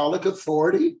apostolic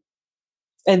authority?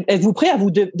 Êtes-vous prêt à vous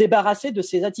débarrasser de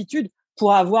ces attitudes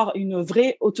pour avoir une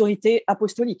vraie autorité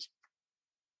apostolique?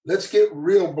 Let's get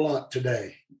real blunt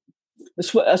today.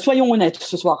 Soyons honnêtes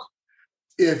ce soir.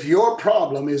 If your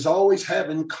problem is always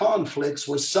having conflicts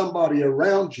with somebody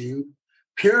around you,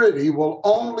 purity will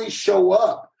only show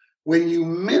up when you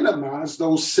minimize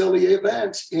those silly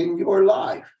events in your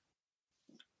life.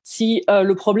 Si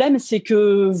le problème, c'est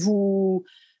que vous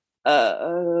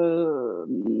avez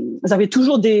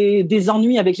toujours des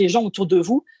ennuis avec les gens autour de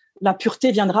vous, la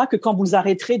pureté viendra que quand vous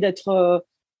arrêterez d'être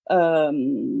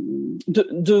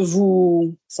de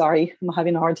vous. Sorry, I'm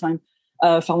having a hard time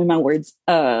following my words.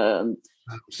 I'm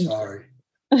sorry.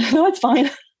 No, it's fine.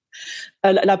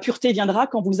 La pureté viendra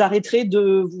quand vous arrêterez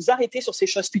de vous arrêter sur ces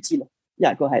choses futiles.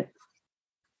 Yeah, go ahead.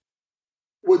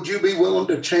 Would you be willing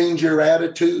to change your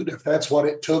attitude if that's what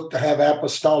it took to have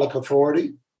apostolic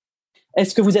authority?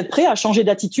 Est-ce que vous êtes prêt à changer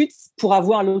d'attitude pour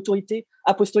avoir l'autorité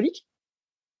apostolique?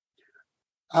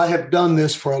 I have done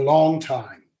this for a long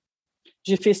time.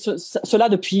 J'ai fait cela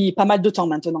depuis pas mal de temps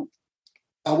maintenant.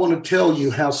 I want to tell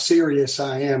you how serious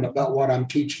I am about what I'm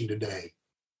teaching today.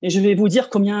 Et je vais vous dire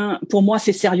combien, pour moi,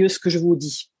 c'est sérieux ce que je vous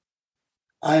dis.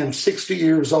 I am 60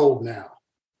 years old now.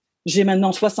 J'ai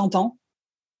maintenant 60 ans.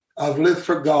 I've lived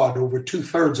for God over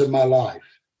 2/3 of my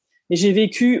life. Et j'ai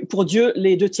vécu pour Dieu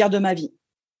les 2/3 de ma vie.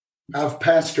 I've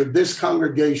pastored this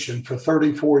congregation for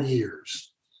 34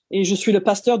 years. Et je suis le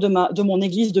pasteur de mon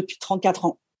église depuis 34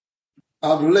 ans.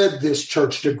 I've led this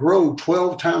church to grow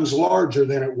 12 times larger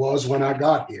than it was when I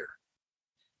got here.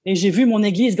 Et j'ai vu mon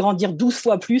église grandir 12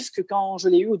 fois plus que quand je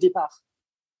l'ai eu au départ.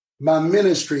 My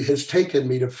ministry has taken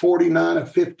me to 49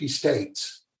 of 50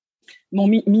 states. Mon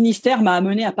ministère m'a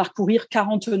amené à parcourir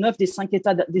 49 des 5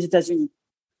 États des États-Unis.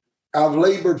 I've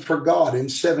labored for God in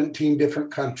 17 different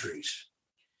countries.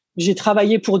 J'ai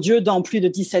travaillé pour Dieu dans plus de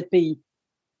 17 pays.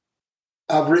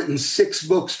 I've written 6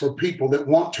 books for people that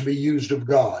want to be used of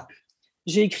God.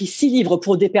 J'ai écrit 6 livres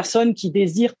pour des personnes qui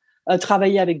désirent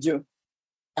travailler avec Dieu.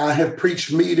 I have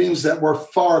preached meetings that were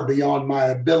far beyond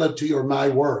my ability or my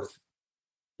worth.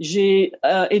 J'ai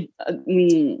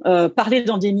parlé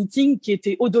dans des meetings qui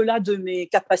étaient au-delà de mes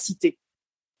capacités.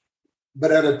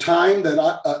 But at a time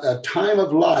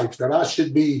of life that I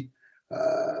should be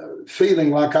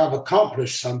feeling like I've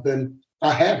accomplished something, I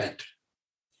haven't.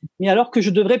 Mais alors que je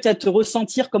devrais peut-être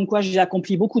ressentir comme quoi j'ai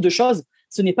accompli beaucoup de choses,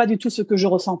 ce n'est pas du tout ce que je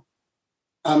ressens.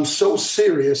 I'm so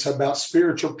serious about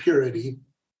spiritual purity.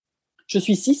 Je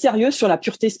suis si sérieux sur la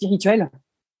pureté spirituelle.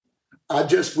 I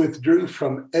just withdrew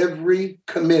from every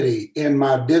committee in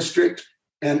my district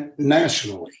and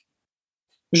nationally.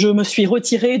 Je me suis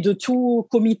retiré de tout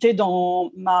comité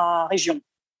dans ma région.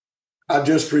 I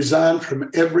just resigned from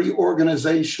every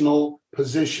organizational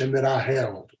position that I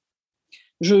held.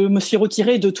 Je me suis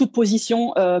retiré de toute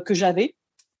position que j'avais.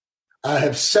 I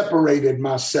have separated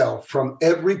myself from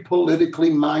every politically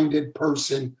minded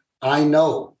person I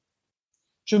know.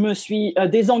 Je me suis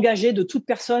désengagé de toute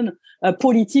personne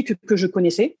politique que je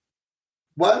connaissais.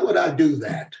 Why would I do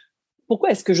that? Pourquoi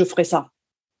est-ce que je ferais ça?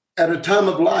 At a time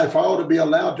of life, I ought to be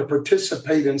allowed to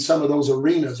participate in some of those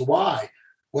arenas. Why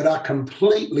would I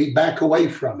completely back away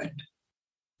from it?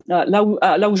 Là où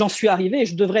j'en suis arrivé,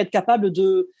 je devrais être capable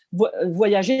de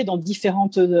voyager dans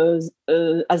différentes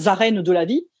arènes de la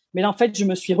vie, mais là, en fait, je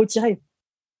me suis retiré.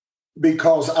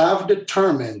 Because I've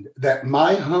determined that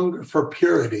my hunger for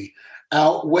purity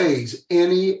outweighs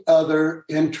any other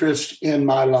interest in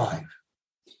my life.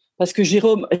 Parce que j'ai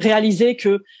réalisé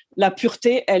que la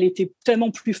pureté, elle était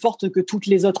tellement plus forte que toutes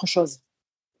les autres choses,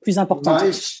 plus importantes.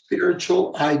 My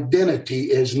spiritual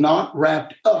identity is not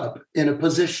wrapped up in a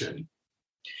position.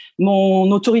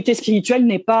 Mon autorité spirituelle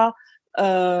ne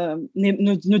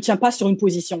tient pas sur une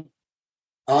position.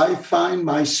 I find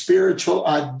my spiritual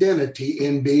identity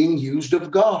in being used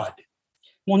of God.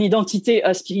 Mon identité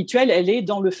spirituelle, elle est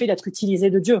dans le fait d'être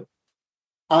utilisé de Dieu.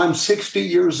 I'm 60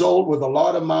 years old with a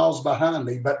lot of miles behind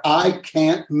me, but I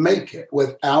can't make it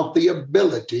without the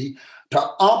ability to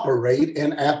operate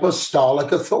in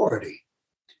apostolic authority.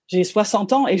 J'ai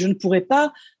 60 ans et je ne pourrais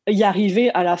pas y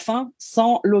arriver à la fin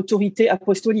sans l'autorité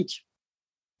apostolique.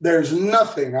 There's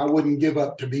nothing I wouldn't give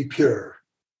up to be pure.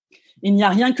 Il n'y a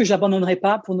rien que j'abandonnerai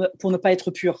pas pour ne pas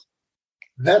être pur.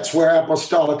 That's where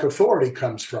apostolic authority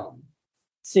comes from.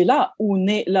 C'est là où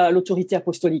naît l'autorité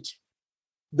apostolique.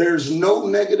 There's no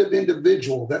negative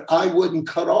individual that I wouldn't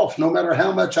cut off, no matter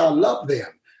how much I love them,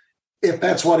 if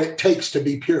that's what it takes to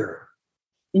be pure.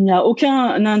 Il n'y a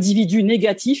aucun individu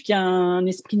négatif qui a un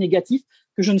esprit négatif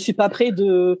que je ne suis pas prêt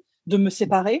de me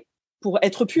séparer pour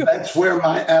être pur. That's where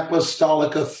my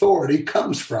apostolic authority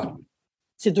comes from.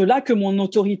 C'est de là que mon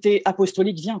autorité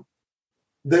apostolique vient.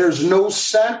 There's no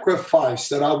sacrifice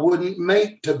that I wouldn't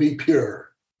make to be pure.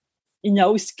 Il n'y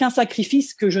a aucun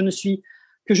sacrifice que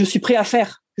je suis prêt à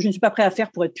faire, que je ne suis pas prêt à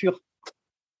faire pour être pur.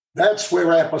 That's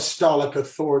where apostolic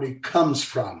authority comes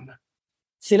from.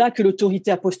 C'est là que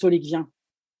l'autorité apostolique vient.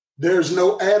 There's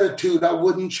no attitude I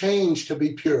wouldn't change to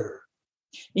be pure.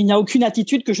 Il n'y a aucune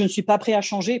attitude que je ne suis pas prêt à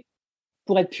changer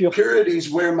pour être pur. Purity is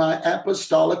where my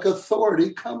apostolic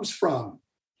authority comes from.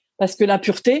 Parce que la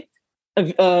pureté,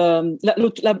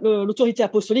 l'autorité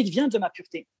apostolique vient de ma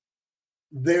pureté.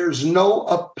 There's no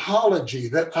apology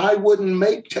that I wouldn't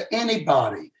make to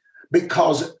anybody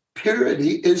because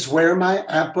purity is where my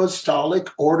apostolic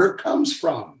order comes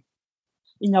from.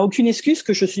 Il n'y a aucune excuse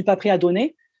que je ne suis pas prêt à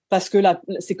donner parce que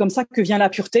c'est comme ça que vient la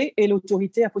pureté et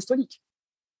l'autorité apostolique.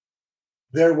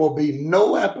 There will be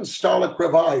no apostolic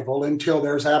revival until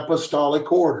there's apostolic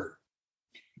order.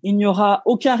 Il n'y aura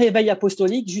aucun réveil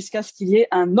apostolique jusqu'à ce qu'il y ait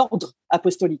un ordre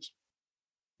apostolique.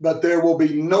 But there will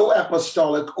be no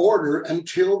apostolic order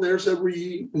until there's a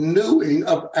renewing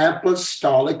of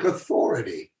apostolic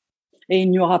authority. Et il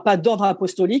n'y aura pas d'ordre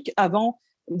apostolique avant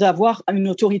d'avoir une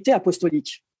autorité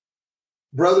apostolique.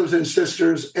 Brothers and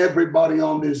sisters, everybody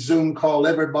on this Zoom call,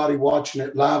 everybody watching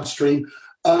it live stream,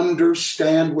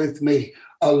 understand with me.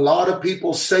 A lot of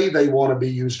people say they want to be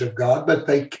used of God, but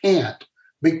they can't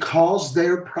because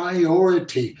their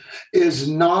priority is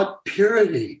not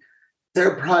purity.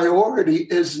 Their priority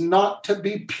is not to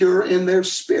be pure in their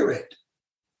spirit.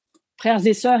 Frères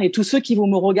et sœurs, et tous ceux qui vont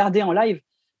me regarder en live,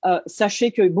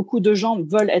 sachez que beaucoup de gens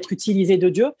veulent être utilisés de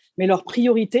Dieu, mais leur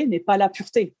priorité n'est pas la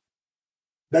pureté.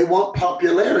 They want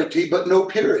popularity, but no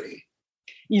purity.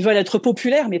 Ils veulent être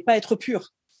populaires, mais pas être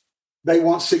purs. They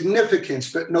want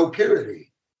significance, but no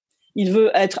purity. Ils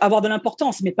veulent avoir de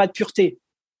l'importance, mais pas de pureté.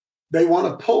 They want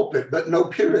a pulpit, but no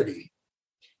purity.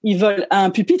 Ils veulent un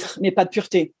pupitre, mais pas de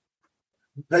pureté.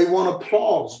 They want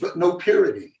applause, but no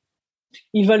purity.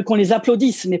 Ils veulent qu'on les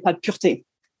applaudisse, mais pas de pureté.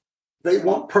 They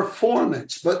want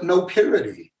performance, but no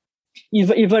purity. Ils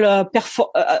veulent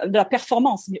de la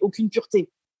performance, mais aucune pureté.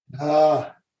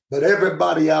 But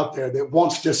everybody out there that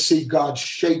wants to see God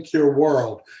shake your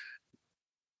world,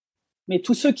 Mais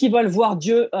tous ceux qui veulent voir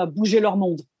Dieu bouger leur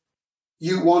monde,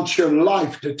 you want your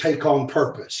life to take on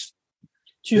purpose.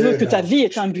 tu veux que ta vie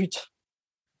ait un but.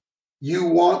 You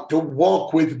want to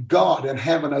walk with God and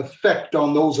have an effect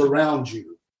on those around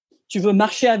you. Tu veux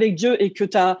marcher avec Dieu et que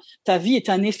ta vie ait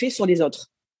un effet sur les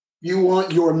autres. You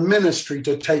want your ministry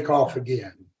to take off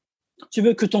again. Tu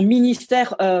veux que ton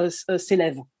ministère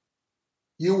s'élève.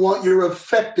 You want your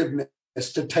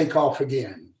effectiveness to take off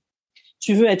again.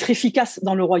 Tu veux être efficace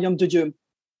dans le royaume de Dieu.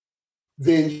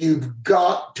 Then you've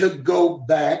got to go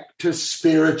back to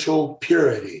spiritual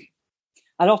purity.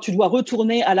 Alors tu dois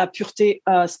retourner à la pureté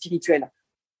spirituelle.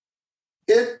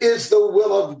 It is the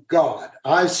will of God.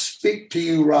 I speak to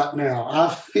you right now. I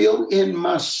feel in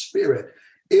my spirit.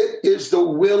 It is the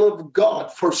will of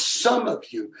God for some of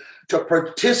you to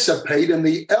participate in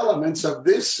the elements of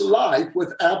this life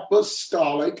with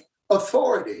apostolic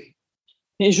authority.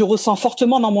 Et je ressens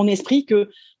fortement dans mon esprit que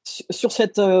sur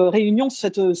cette réunion,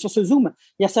 sur ce Zoom,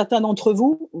 il y a certains d'entre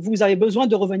vous, vous avez besoin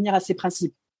de revenir à ces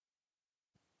principes.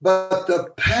 But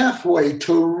the pathway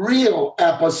to real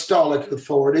apostolic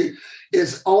authority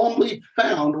is only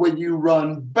found when you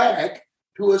run back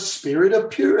to a spirit of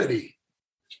purity.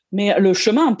 Mais le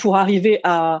chemin pour arriver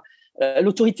à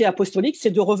l'autorité apostolique, c'est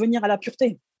de revenir à la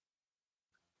pureté.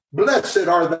 Blessed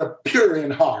are the pure in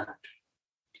heart.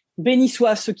 Bénis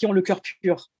soient ceux qui ont le cœur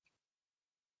pur.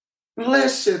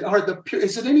 Blessed are the pure.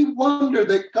 Is it any wonder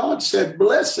that God said,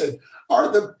 blessed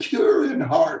are the pure in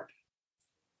heart?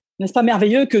 N'est-ce pas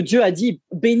merveilleux que Dieu a dit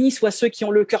 « Bénis soient ceux qui ont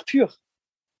le cœur pur ».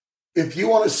 If you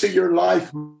want to see your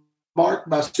life marked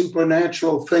by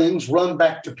supernatural things, run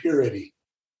back to purity.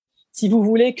 Si vous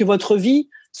voulez que votre vie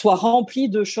soit remplie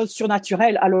de choses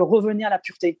surnaturelles, alors revenez à la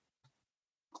pureté.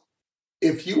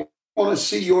 If you want to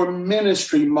see your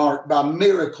ministry marked by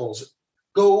miracles,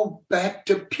 go back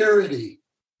to purity.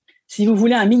 Si vous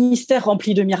voulez un ministère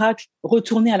rempli de miracles,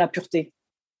 retournez à la pureté.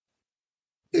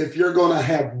 If you're going to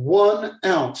have 1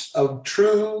 ounce of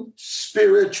true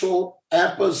spiritual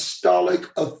apostolic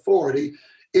authority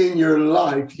in your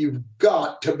life, you've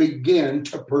got to begin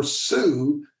to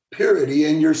pursue purity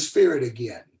in your spirit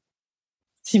again.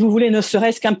 Si vous voulez ne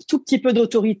serait-ce qu'un tout petit peu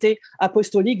d'autorité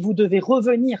apostolique, vous devez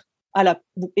revenir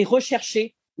et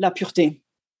rechercher la pureté.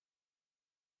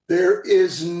 There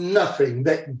is nothing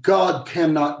that God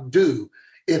cannot do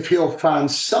if he'll find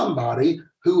somebody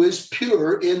who is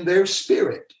pure in their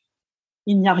spirit.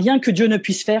 Il n'y a rien que Dieu ne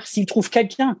puisse faire s'il trouve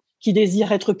quelqu'un qui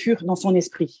désire être pur dans son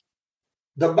esprit.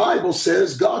 The Bible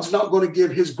says God's not going to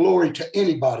give his glory to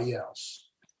anybody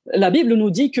else. La Bible nous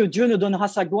dit que Dieu ne donnera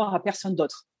sa gloire à personne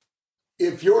d'autre.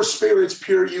 If your spirit's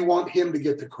pure, you want him to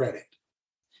get the credit.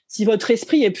 Si votre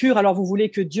esprit est pur, alors vous voulez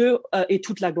que Dieu ait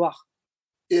toute la gloire.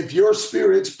 If your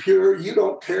spirit's pure, you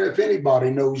don't care if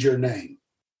anybody knows your name.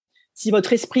 Si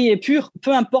votre esprit est pur,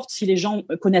 peu importe si les gens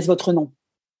connaissent votre nom.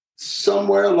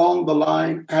 Somewhere along the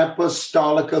line,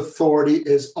 apostolic authority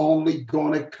is only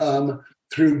going to come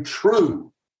through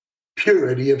true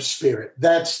purity of spirit.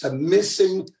 That's the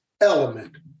missing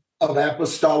element of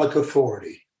apostolic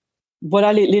authority.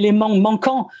 Voilà l'élément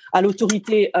manquant à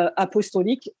l'autorité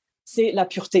apostolique, c'est la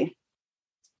pureté.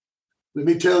 Let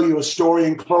me tell you a story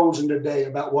in closing today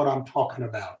about what I'm talking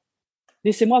about.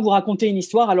 Laissez-moi vous raconter une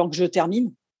histoire alors que je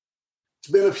termine.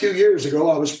 It's been a few years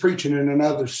ago, I was preaching in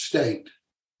another state.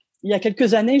 Il y a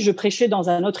quelques années, je prêchais dans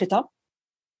un autre État.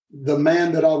 The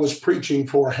man that I was preaching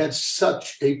for had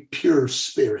such a pure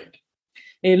spirit.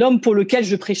 Et l'homme pour lequel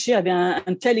je prêchais avait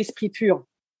un tel esprit pur.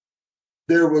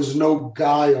 There was no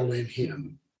guile in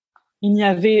him. Il n'y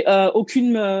avait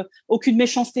aucune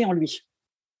méchanceté en lui.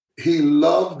 He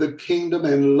loved the kingdom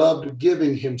and loved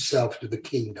giving himself to the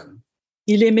kingdom.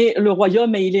 Il aimait le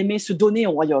royaume et il aimait se donner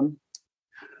au royaume.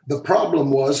 The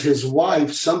problem was his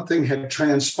wife, something had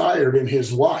transpired in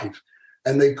his wife,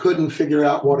 and they couldn't figure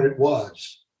out what it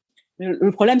was.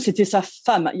 Le problème, c'était sa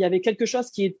femme. Il y avait quelque chose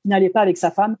qui n'allait pas avec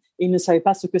sa femme et il ne savait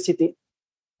pas ce que c'était.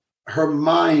 Her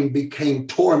mind became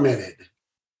tormented.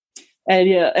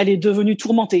 Elle est devenue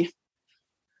tourmentée.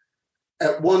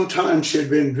 At one time, she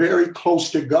had been very close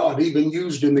to God, even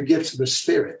used in the gifts of the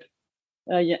Spirit.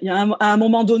 À un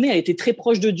moment donné, elle était très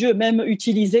proche de Dieu, même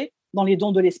utilisée dans les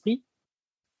dons de l'esprit.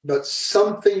 But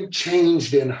something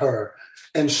changed in her,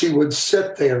 and she would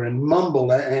sit there and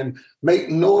mumble and make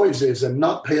noises and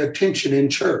not pay attention in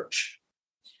church.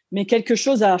 Mais quelque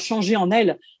chose a changé en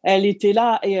elle. Elle était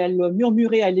là et elle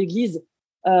murmurait à l'église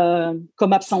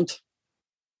comme absente.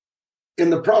 In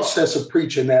the process of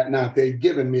preaching that night, they'd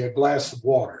given me a glass of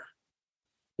water.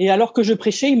 Et alors que je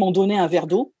prêchais, ils m'ont donné un verre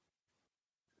d'eau.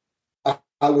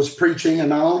 I was preaching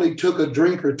and I only took a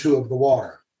drink or two of the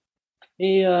water.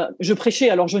 Et je prêchais,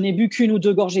 alors je n'ai bu qu'une ou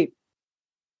deux gorgées.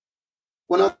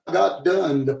 When I got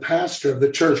done, the pastor of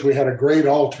the church, we had a great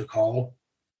altar call.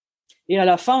 Et à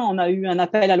la fin, on a eu un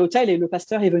appel à l'hôtel et le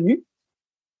pasteur est venu.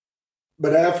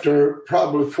 But after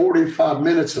probably 45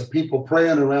 minutes of people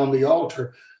praying around the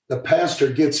altar, the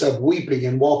pastor gets up weeping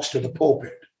and walks to the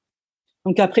pulpit.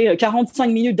 Donc après 45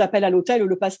 minutes d'appel à l'hôtel,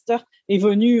 le pasteur est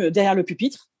venu derrière le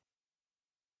pupitre.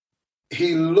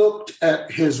 He looked at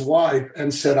his wife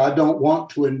and said, I don't want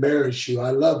to embarrass you.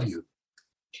 I love you.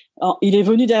 Alors, il est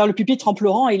venu derrière le pupitre en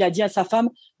pleurant et il a dit à sa femme,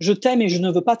 je t'aime et je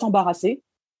ne veux pas t'embarrasser.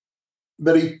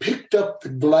 But he picked up the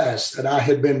glass that I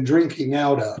had been drinking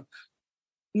out of.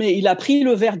 Mais il a pris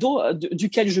le verre d'eau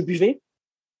duquel je buvais,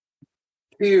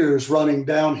 Tears running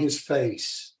down his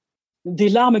face. des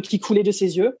larmes qui coulaient de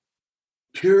ses yeux,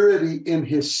 Purity in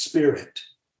his spirit.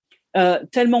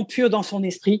 tellement pur dans son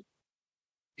esprit.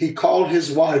 He called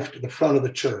his wife to the front of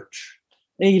the church.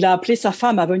 Et il a appelé sa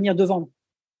femme à venir devant.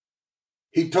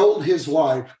 He told his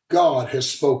wife, God has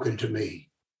spoken to me.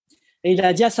 Et il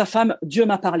a dit à sa femme, Dieu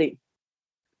m'a parlé.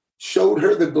 Showed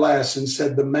her the glass and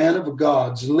said, the man of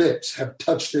God's lips have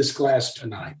touched this glass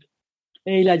tonight.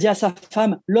 Et il a dit à sa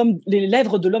femme, les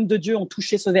lèvres de l'homme de Dieu ont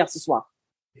touché ce verre ce soir.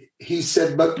 He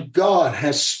said, but God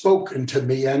has spoken to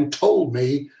me and told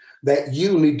me that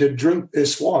you need to drink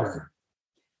this water.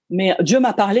 Mais Dieu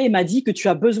m'a parlé et m'a dit que tu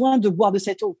as besoin de boire de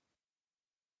cette eau.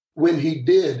 When he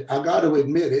did, I got to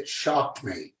admit, it shocked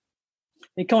me.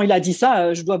 Et quand il a dit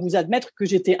ça, je dois vous admettre que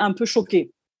j'étais un peu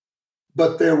choquée.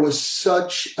 But there was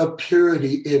such a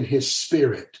purity in his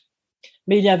spirit.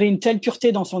 Mais il y avait une telle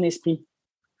pureté dans son esprit.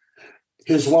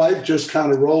 His wife just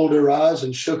kind of rolled her eyes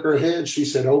and shook her head. She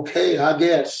said, okay, I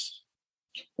guess.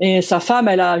 Et sa femme,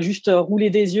 elle a juste roulé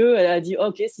des yeux. Elle a dit,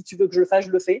 OK, si tu veux que je le fasse,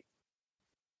 je le fais.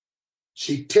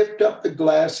 She tipped up the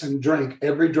glass and drank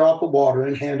every drop of water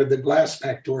and handed the glass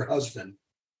back to her husband.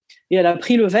 Et elle a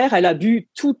pris le verre, elle a bu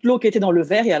toute l'eau qui était dans le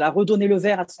verre et elle a redonné le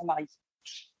verre à son mari.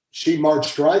 She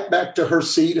marched right back to her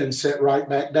seat and sat right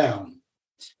back down.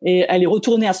 Et elle est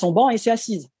retournée à son banc et s'est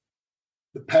assise.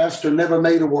 The pastor never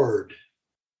made a word.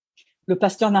 Le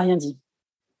pasteur n'a rien dit.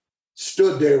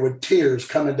 Stood there with tears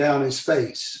coming down his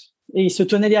face. Et il se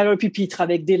tenait derrière le pupitre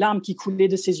avec des larmes qui coulaient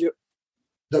de ses yeux.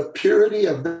 The purity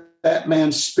of that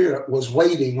man's spirit was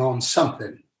waiting on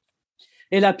something.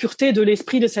 Et la pureté de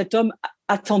l'esprit de cet homme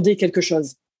attendait quelque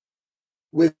chose.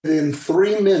 Within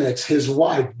 3 minutes, his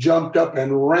wife jumped up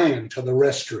and ran to the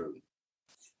restroom.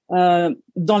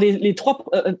 Dans les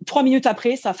 3 minutes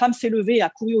après, sa femme s'est levée et a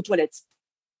couru aux toilettes.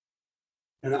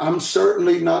 And I'm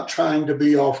certainly not trying to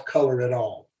be off color at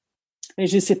all. Et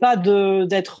je ne sais pas de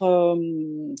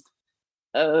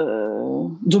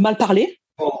mal parler.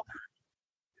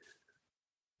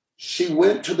 She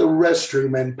went to the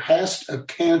restroom and passed a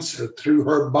cancer through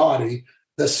her body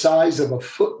the size of a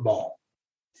football.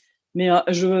 Mais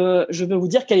je veux vous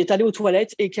dire qu'elle est allée aux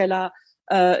toilettes et qu'elle a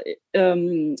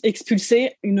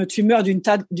expulsé une tumeur d'une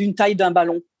taille d'un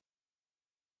ballon.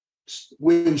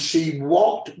 When she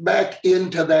walked back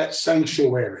into that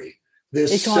sanctuary,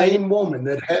 this same woman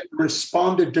that hadn't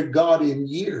responded to God in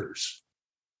years.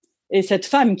 Et cette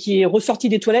femme qui est ressortie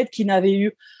des toilettes, qui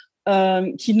ne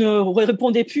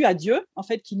répondait plus à Dieu, en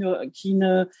fait, qui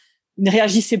ne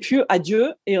réagissait plus à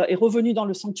Dieu, est revenue dans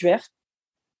le sanctuaire.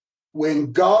 When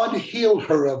God healed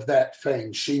her of that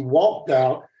thing, she walked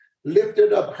out,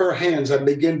 lifted up her hands, and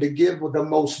began to give the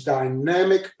most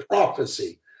dynamic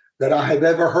prophecy that I have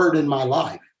ever heard in my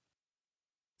life.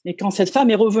 Et quand cette femme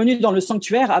est revenue dans le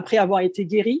sanctuaire, après avoir été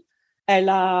guérie, elle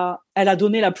a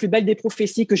donné la plus belle des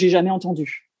prophéties que j'ai jamais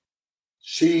entendues.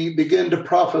 She began to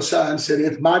prophesy and said,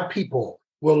 if my people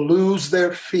will lose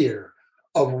their fear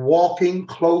of walking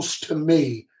close to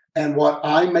me and what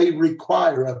I may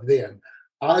require of them,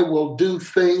 I will do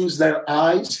things their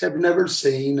eyes have never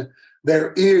seen,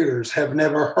 their ears have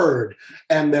never heard,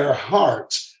 and their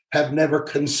hearts have never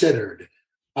considered.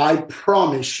 I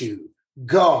promise you,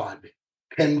 God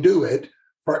can do it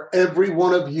for every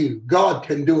one of you. God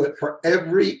can do it for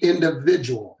every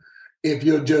individual. If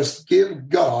you'll just give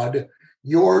God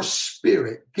your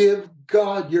spirit, give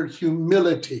God your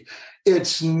humility.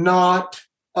 It's not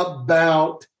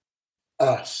about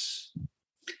us.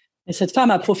 Et cette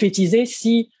femme a prophétisé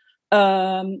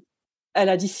elle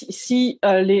a dit si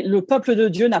le peuple de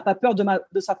Dieu n'a pas peur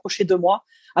de s'approcher de moi,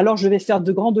 alors je vais faire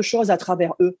de grandes choses à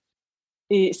travers eux.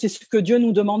 Et c'est ce que Dieu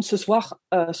nous demande ce soir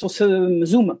sur ce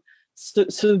Zoom.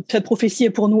 Cette prophétie est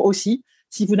pour nous aussi.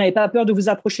 Si vous n'avez pas peur de vous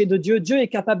approcher de Dieu, Dieu est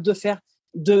capable de faire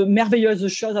de merveilleuses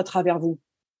choses à travers vous.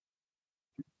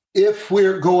 If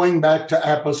we're going back to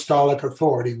apostolic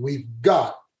authority, we've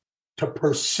got to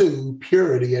pursue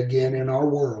purity again in our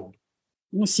world.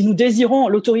 Donc, si nous désirons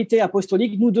l'autorité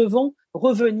apostolique, nous devons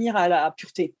revenir à la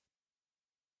pureté.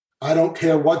 I don't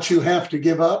care what you have to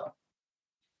give up.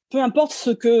 Peu importe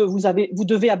ce que vous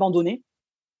devez abandonner.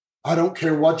 I don't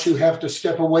care what you have to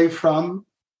step away from.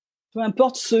 Peu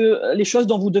importe les choses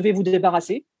dont vous devez vous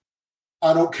débarrasser.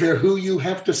 I don't care who you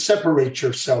have to separate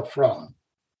yourself from.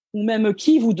 Ou même de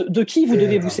qui vous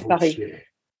devez vous séparer.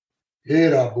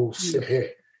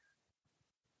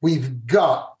 We've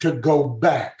got to go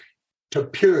back to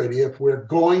purity if we're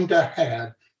going to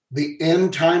have the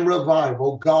end time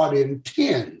revival God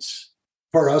intends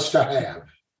for us to have.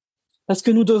 Parce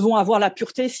que nous devons avoir la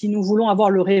pureté si nous voulons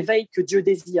avoir le réveil que Dieu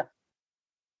désire.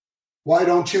 Why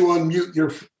don't you unmute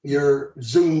your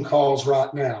Zoom calls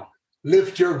right now?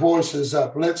 Lift your voices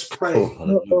up. Let's pray.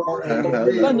 Pourquoi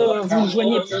ne vous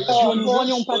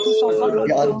joignons pas tous ensemble?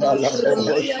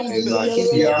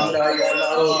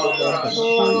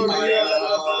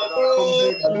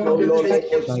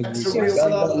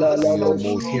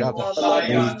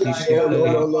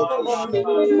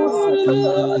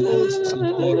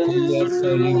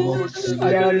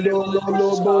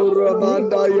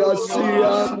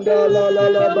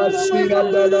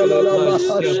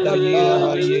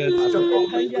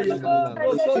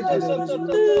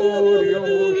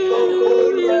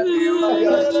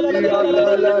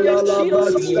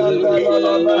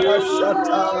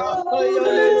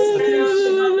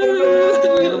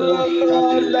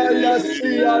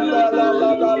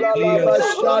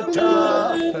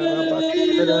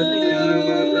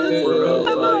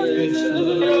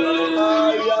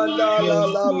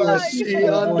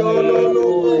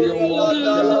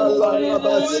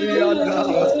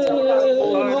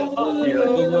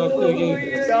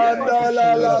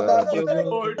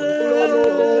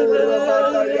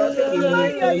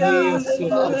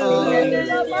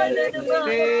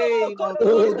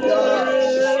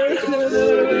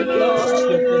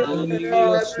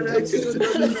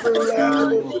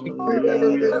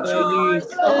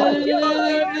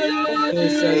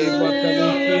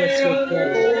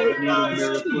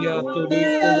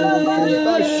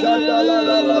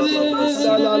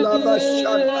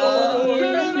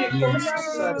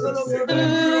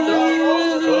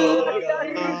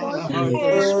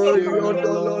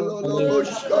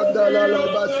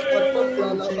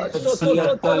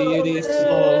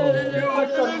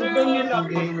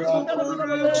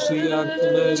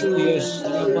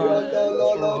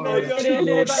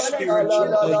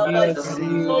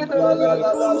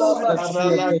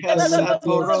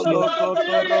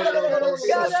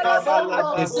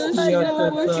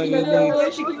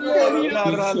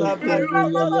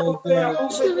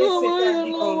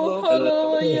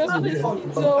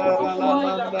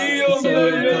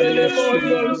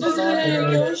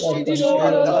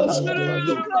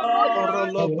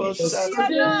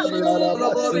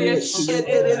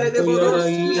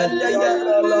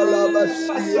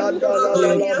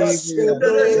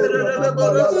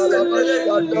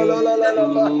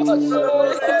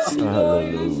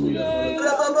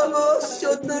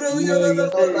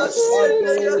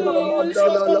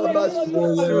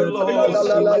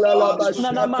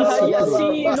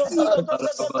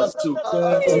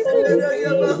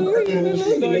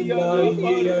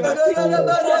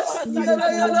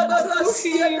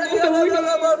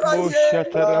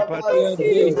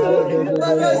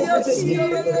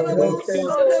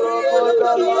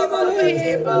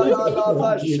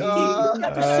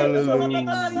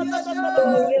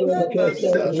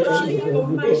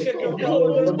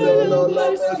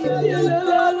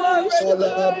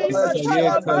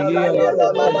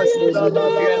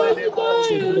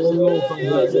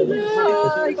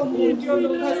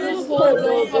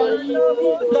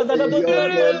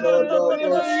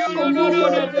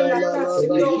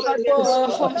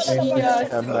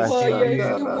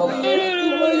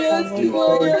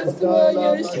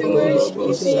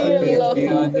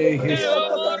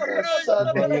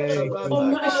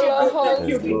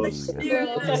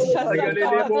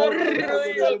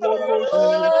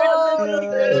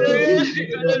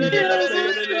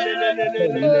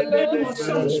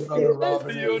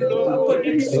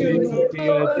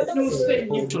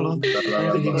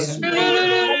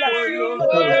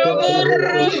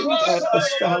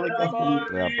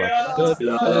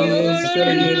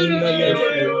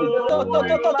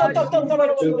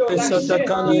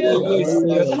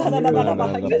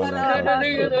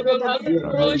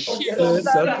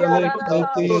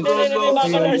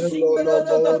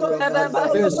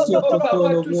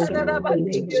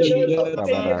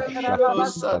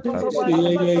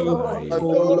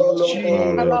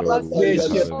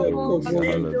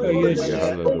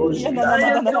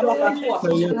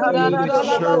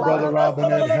 Sure, Brother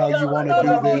Robinette, how you want to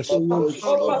do this.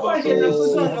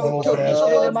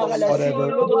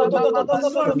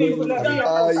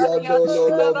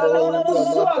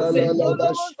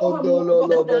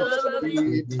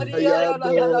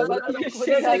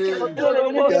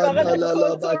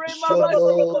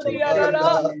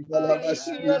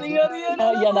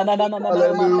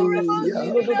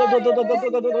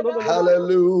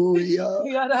 Hallelujah.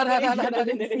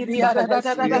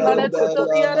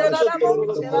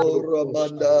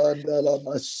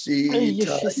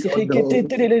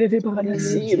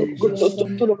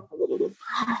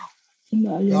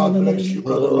 God bless you,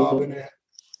 Brother Robinette.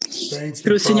 Que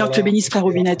le Seigneur te bénisse, frère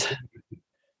Robinette.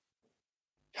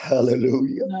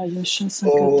 Hallelujah.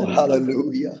 Oh,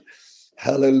 hallelujah.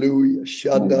 Hallelujah.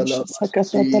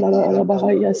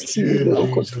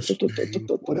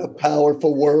 What a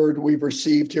powerful word we've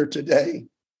received here today.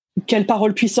 Quelle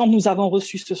parole puissante nous avons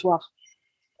reçue ce soir.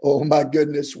 Oh my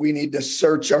goodness, we need to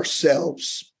search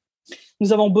ourselves.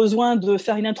 Nous avons besoin de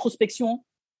faire une introspection.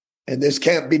 And this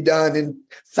can't be done in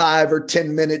 5 or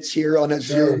 10 minutes here on a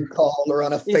Zoom call or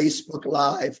on a Facebook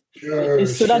Live. Et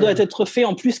cela doit être fait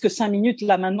en plus que 5 minutes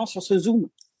là maintenant sur ce Zoom.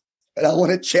 And I want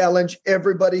to challenge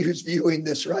everybody who's viewing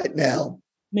this right now.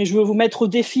 Mais je veux vous mettre au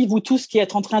défi, vous tous qui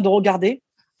êtes en train de regarder.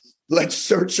 Let's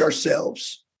search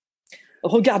ourselves.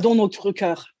 Regardons notre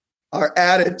cœur. Our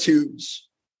attitudes.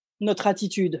 Notre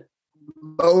attitude.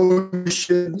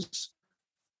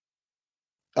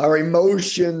 Our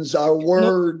emotions, our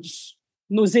words.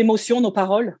 Nos émotions, nos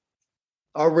paroles.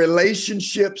 Our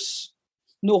relationships.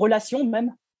 Nos relations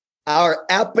même. Our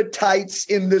appetites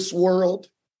in this world.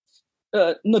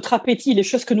 Notre appétit, les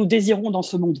choses que nous désirons dans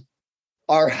ce monde.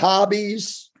 Our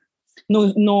hobbies.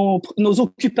 Nos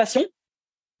occupations.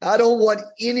 I don't want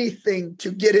anything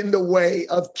to get in the way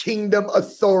of kingdom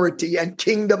authority and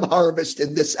kingdom harvest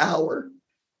in this hour.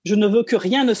 Je ne veux que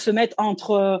rien ne se mette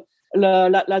entre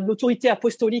l'autorité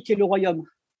apostolique et le royaume.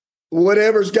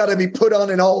 Whatever's got to be put on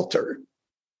an altar.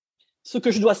 Ce que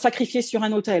je dois sacrifier sur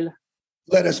un autel.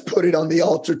 Let us put it on the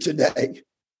altar today.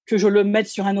 Que je le mette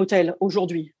sur un autel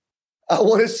aujourd'hui. I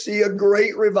want to see a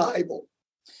great revival.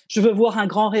 Je veux voir un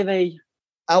grand réveil.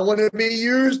 I want to be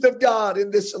used of God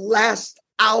in this last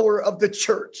hour of the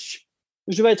church.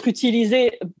 Je veux être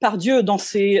utilisé par Dieu dans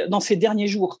ces derniers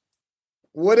jours.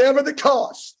 Whatever the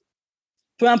cost.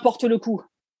 Peu importe le coût.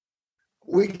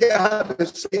 We got to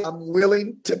say, I'm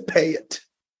willing to pay it.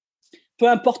 Peu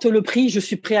importe le prix, je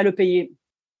suis prêt à le payer.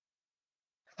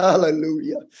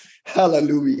 Hallelujah.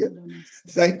 Hallelujah.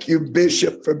 Thank you,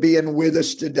 Bishop, for being with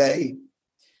us today.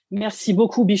 Merci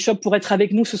beaucoup, Bishop, pour être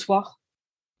avec nous ce soir.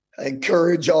 I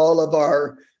encourage all of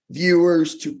our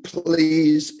viewers to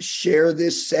please share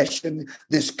this session.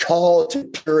 This call to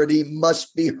purity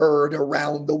must be heard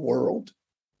around the world.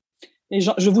 Et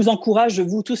je vous encourage,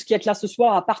 vous tous qui êtes là ce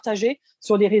soir, à partager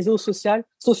sur les réseaux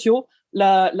sociaux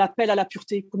l'appel à la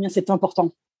pureté, combien c'est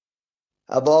important.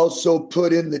 I've also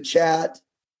put in the chat.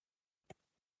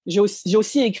 J'ai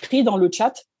aussi écrit dans le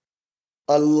chat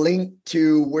a link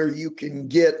to where you can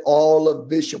get all of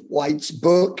Bishop White's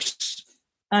books.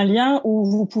 Un lien où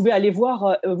vous pouvez aller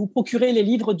voir, vous procurer les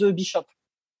livres de Bishop.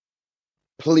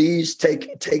 Please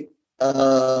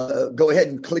go ahead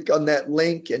and click on that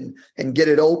link and get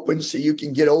it open so you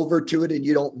can get over to it and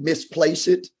you don't misplace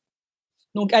it.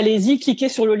 Donc allez-y, cliquez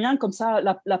sur le lien, comme ça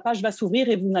la page va s'ouvrir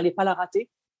et vous n'allez pas la rater.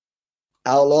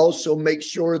 I'll also make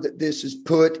sure that this is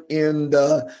put in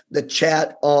the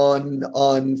chat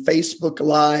on Facebook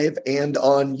Live and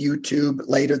on YouTube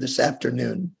later this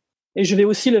afternoon. Et je vais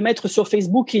aussi le mettre sur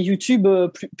Facebook et YouTube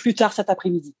plus tard cet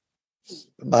après-midi.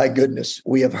 My goodness,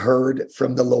 we have heard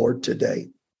from the Lord today.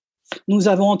 Nous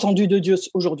avons entendu de Dieu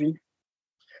aujourd'hui.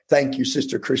 Thank you,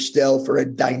 Sister Christelle, for a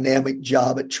dynamic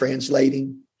job at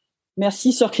translating.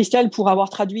 Merci, Sœur Christelle, pour avoir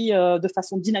traduit de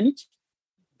façon dynamique.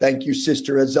 Thank you,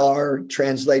 Sister Azar,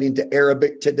 translating to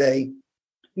Arabic today.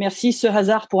 Merci, Sœur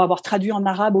Hazard, pour avoir traduit en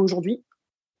arabe aujourd'hui.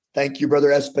 Thank you, Brother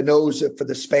Espinoza, for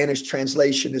the Spanish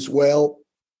translation as well.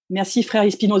 Merci, Frère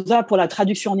Espinoza, pour la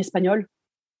traduction en espagnol.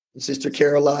 Sister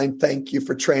Caroline, thank you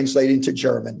for translating to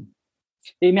German.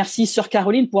 Et merci, Sœur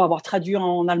Caroline, pour avoir traduit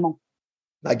en allemand.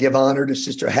 I give honor to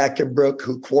Sister Hackenbrook,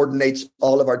 who coordinates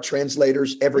all of our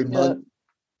translators every month.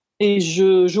 Et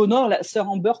j'honore la Sœur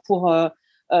Amber pour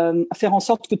faire en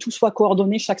sorte que tout soit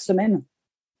coordonné chaque semaine.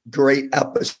 Great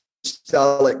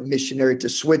apostolic missionary to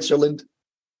Switzerland.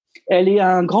 Elle est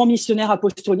un grand missionnaire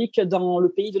apostolique dans le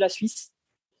pays de la Suisse.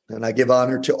 And I give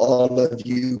honor to all of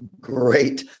you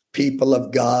great people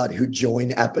of God who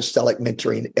join apostolic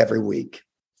mentoring every week.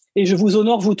 Et je vous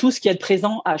honore, vous tous qui êtes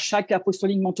présents à chaque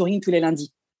apostolic mentoring tous les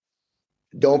lundis.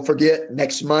 Don't forget,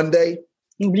 next Monday,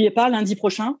 N'oubliez pas, lundi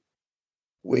prochain,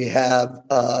 we have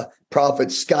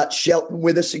Prophet Scott Shelton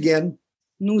with us again.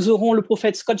 nous aurons le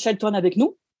prophète Scott Shelton avec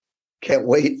nous. Can't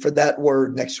wait for that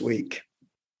word next week.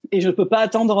 Et je ne peux pas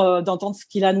attendre d'entendre ce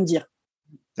qu'il a à nous dire.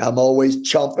 I'm always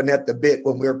chomping at the bit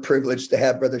when we're privileged to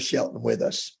have Brother Shelton with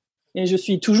us. Et je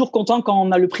suis toujours content quand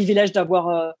on a le privilège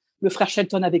d'avoir le frère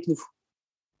Shelton avec nous.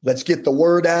 Let's get the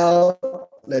word out.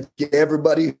 Let's get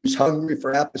everybody who's hungry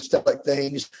for apostolic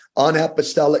things on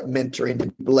apostolic mentoring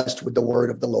and be blessed with the word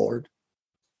of the Lord.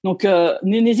 Donc,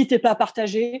 n'hésitez pas à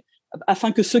partager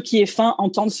afin que ceux qui aient faim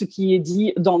entendent ce qui est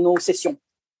dit dans nos sessions.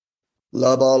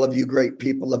 Love all of you great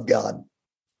people of God.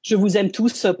 Je vous aime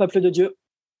tous, peuple de Dieu.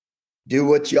 Do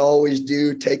what you always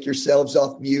do. Take yourselves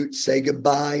off mute. Say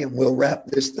goodbye, and we'll wrap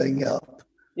this thing up.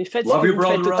 Et faites ce que vous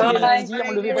faites tous les lundis,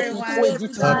 enlevez votre micro et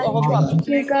dites au revoir. God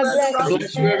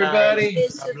bless you, everybody.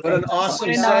 What an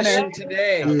awesome session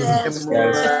today. God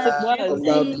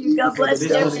bless you.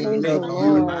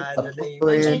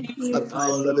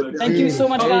 Thank you so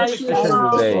much, guys.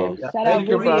 Thank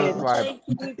you, brother.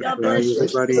 God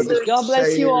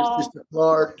bless you all. Sister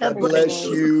Clark, God bless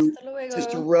you.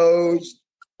 Sister Rose.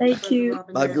 Thank you.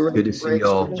 Good to see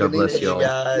y'all. God bless y'all.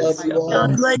 Love you all.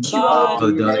 God bless you all.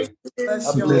 Well done.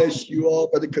 God bless you all,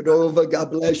 Brother Cordova. God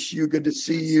bless you. Good to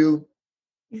see you.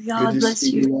 God bless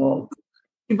you. All.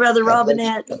 Brother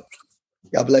Robinette.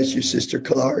 God bless you, Sister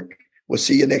Clark. We'll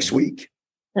see you next week.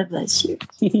 God bless you.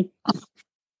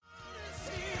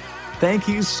 Thank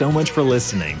you so much for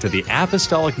listening to the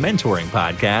Apostolic Mentoring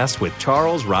Podcast with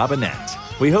Charles Robinette.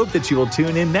 We hope that you will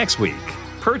tune in next week.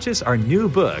 Purchase our new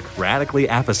book, Radically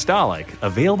Apostolic,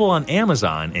 available on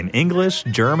Amazon in English,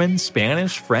 German,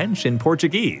 Spanish, French, and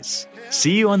Portuguese.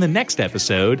 See you on the next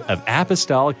episode of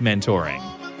Apostolic Mentoring.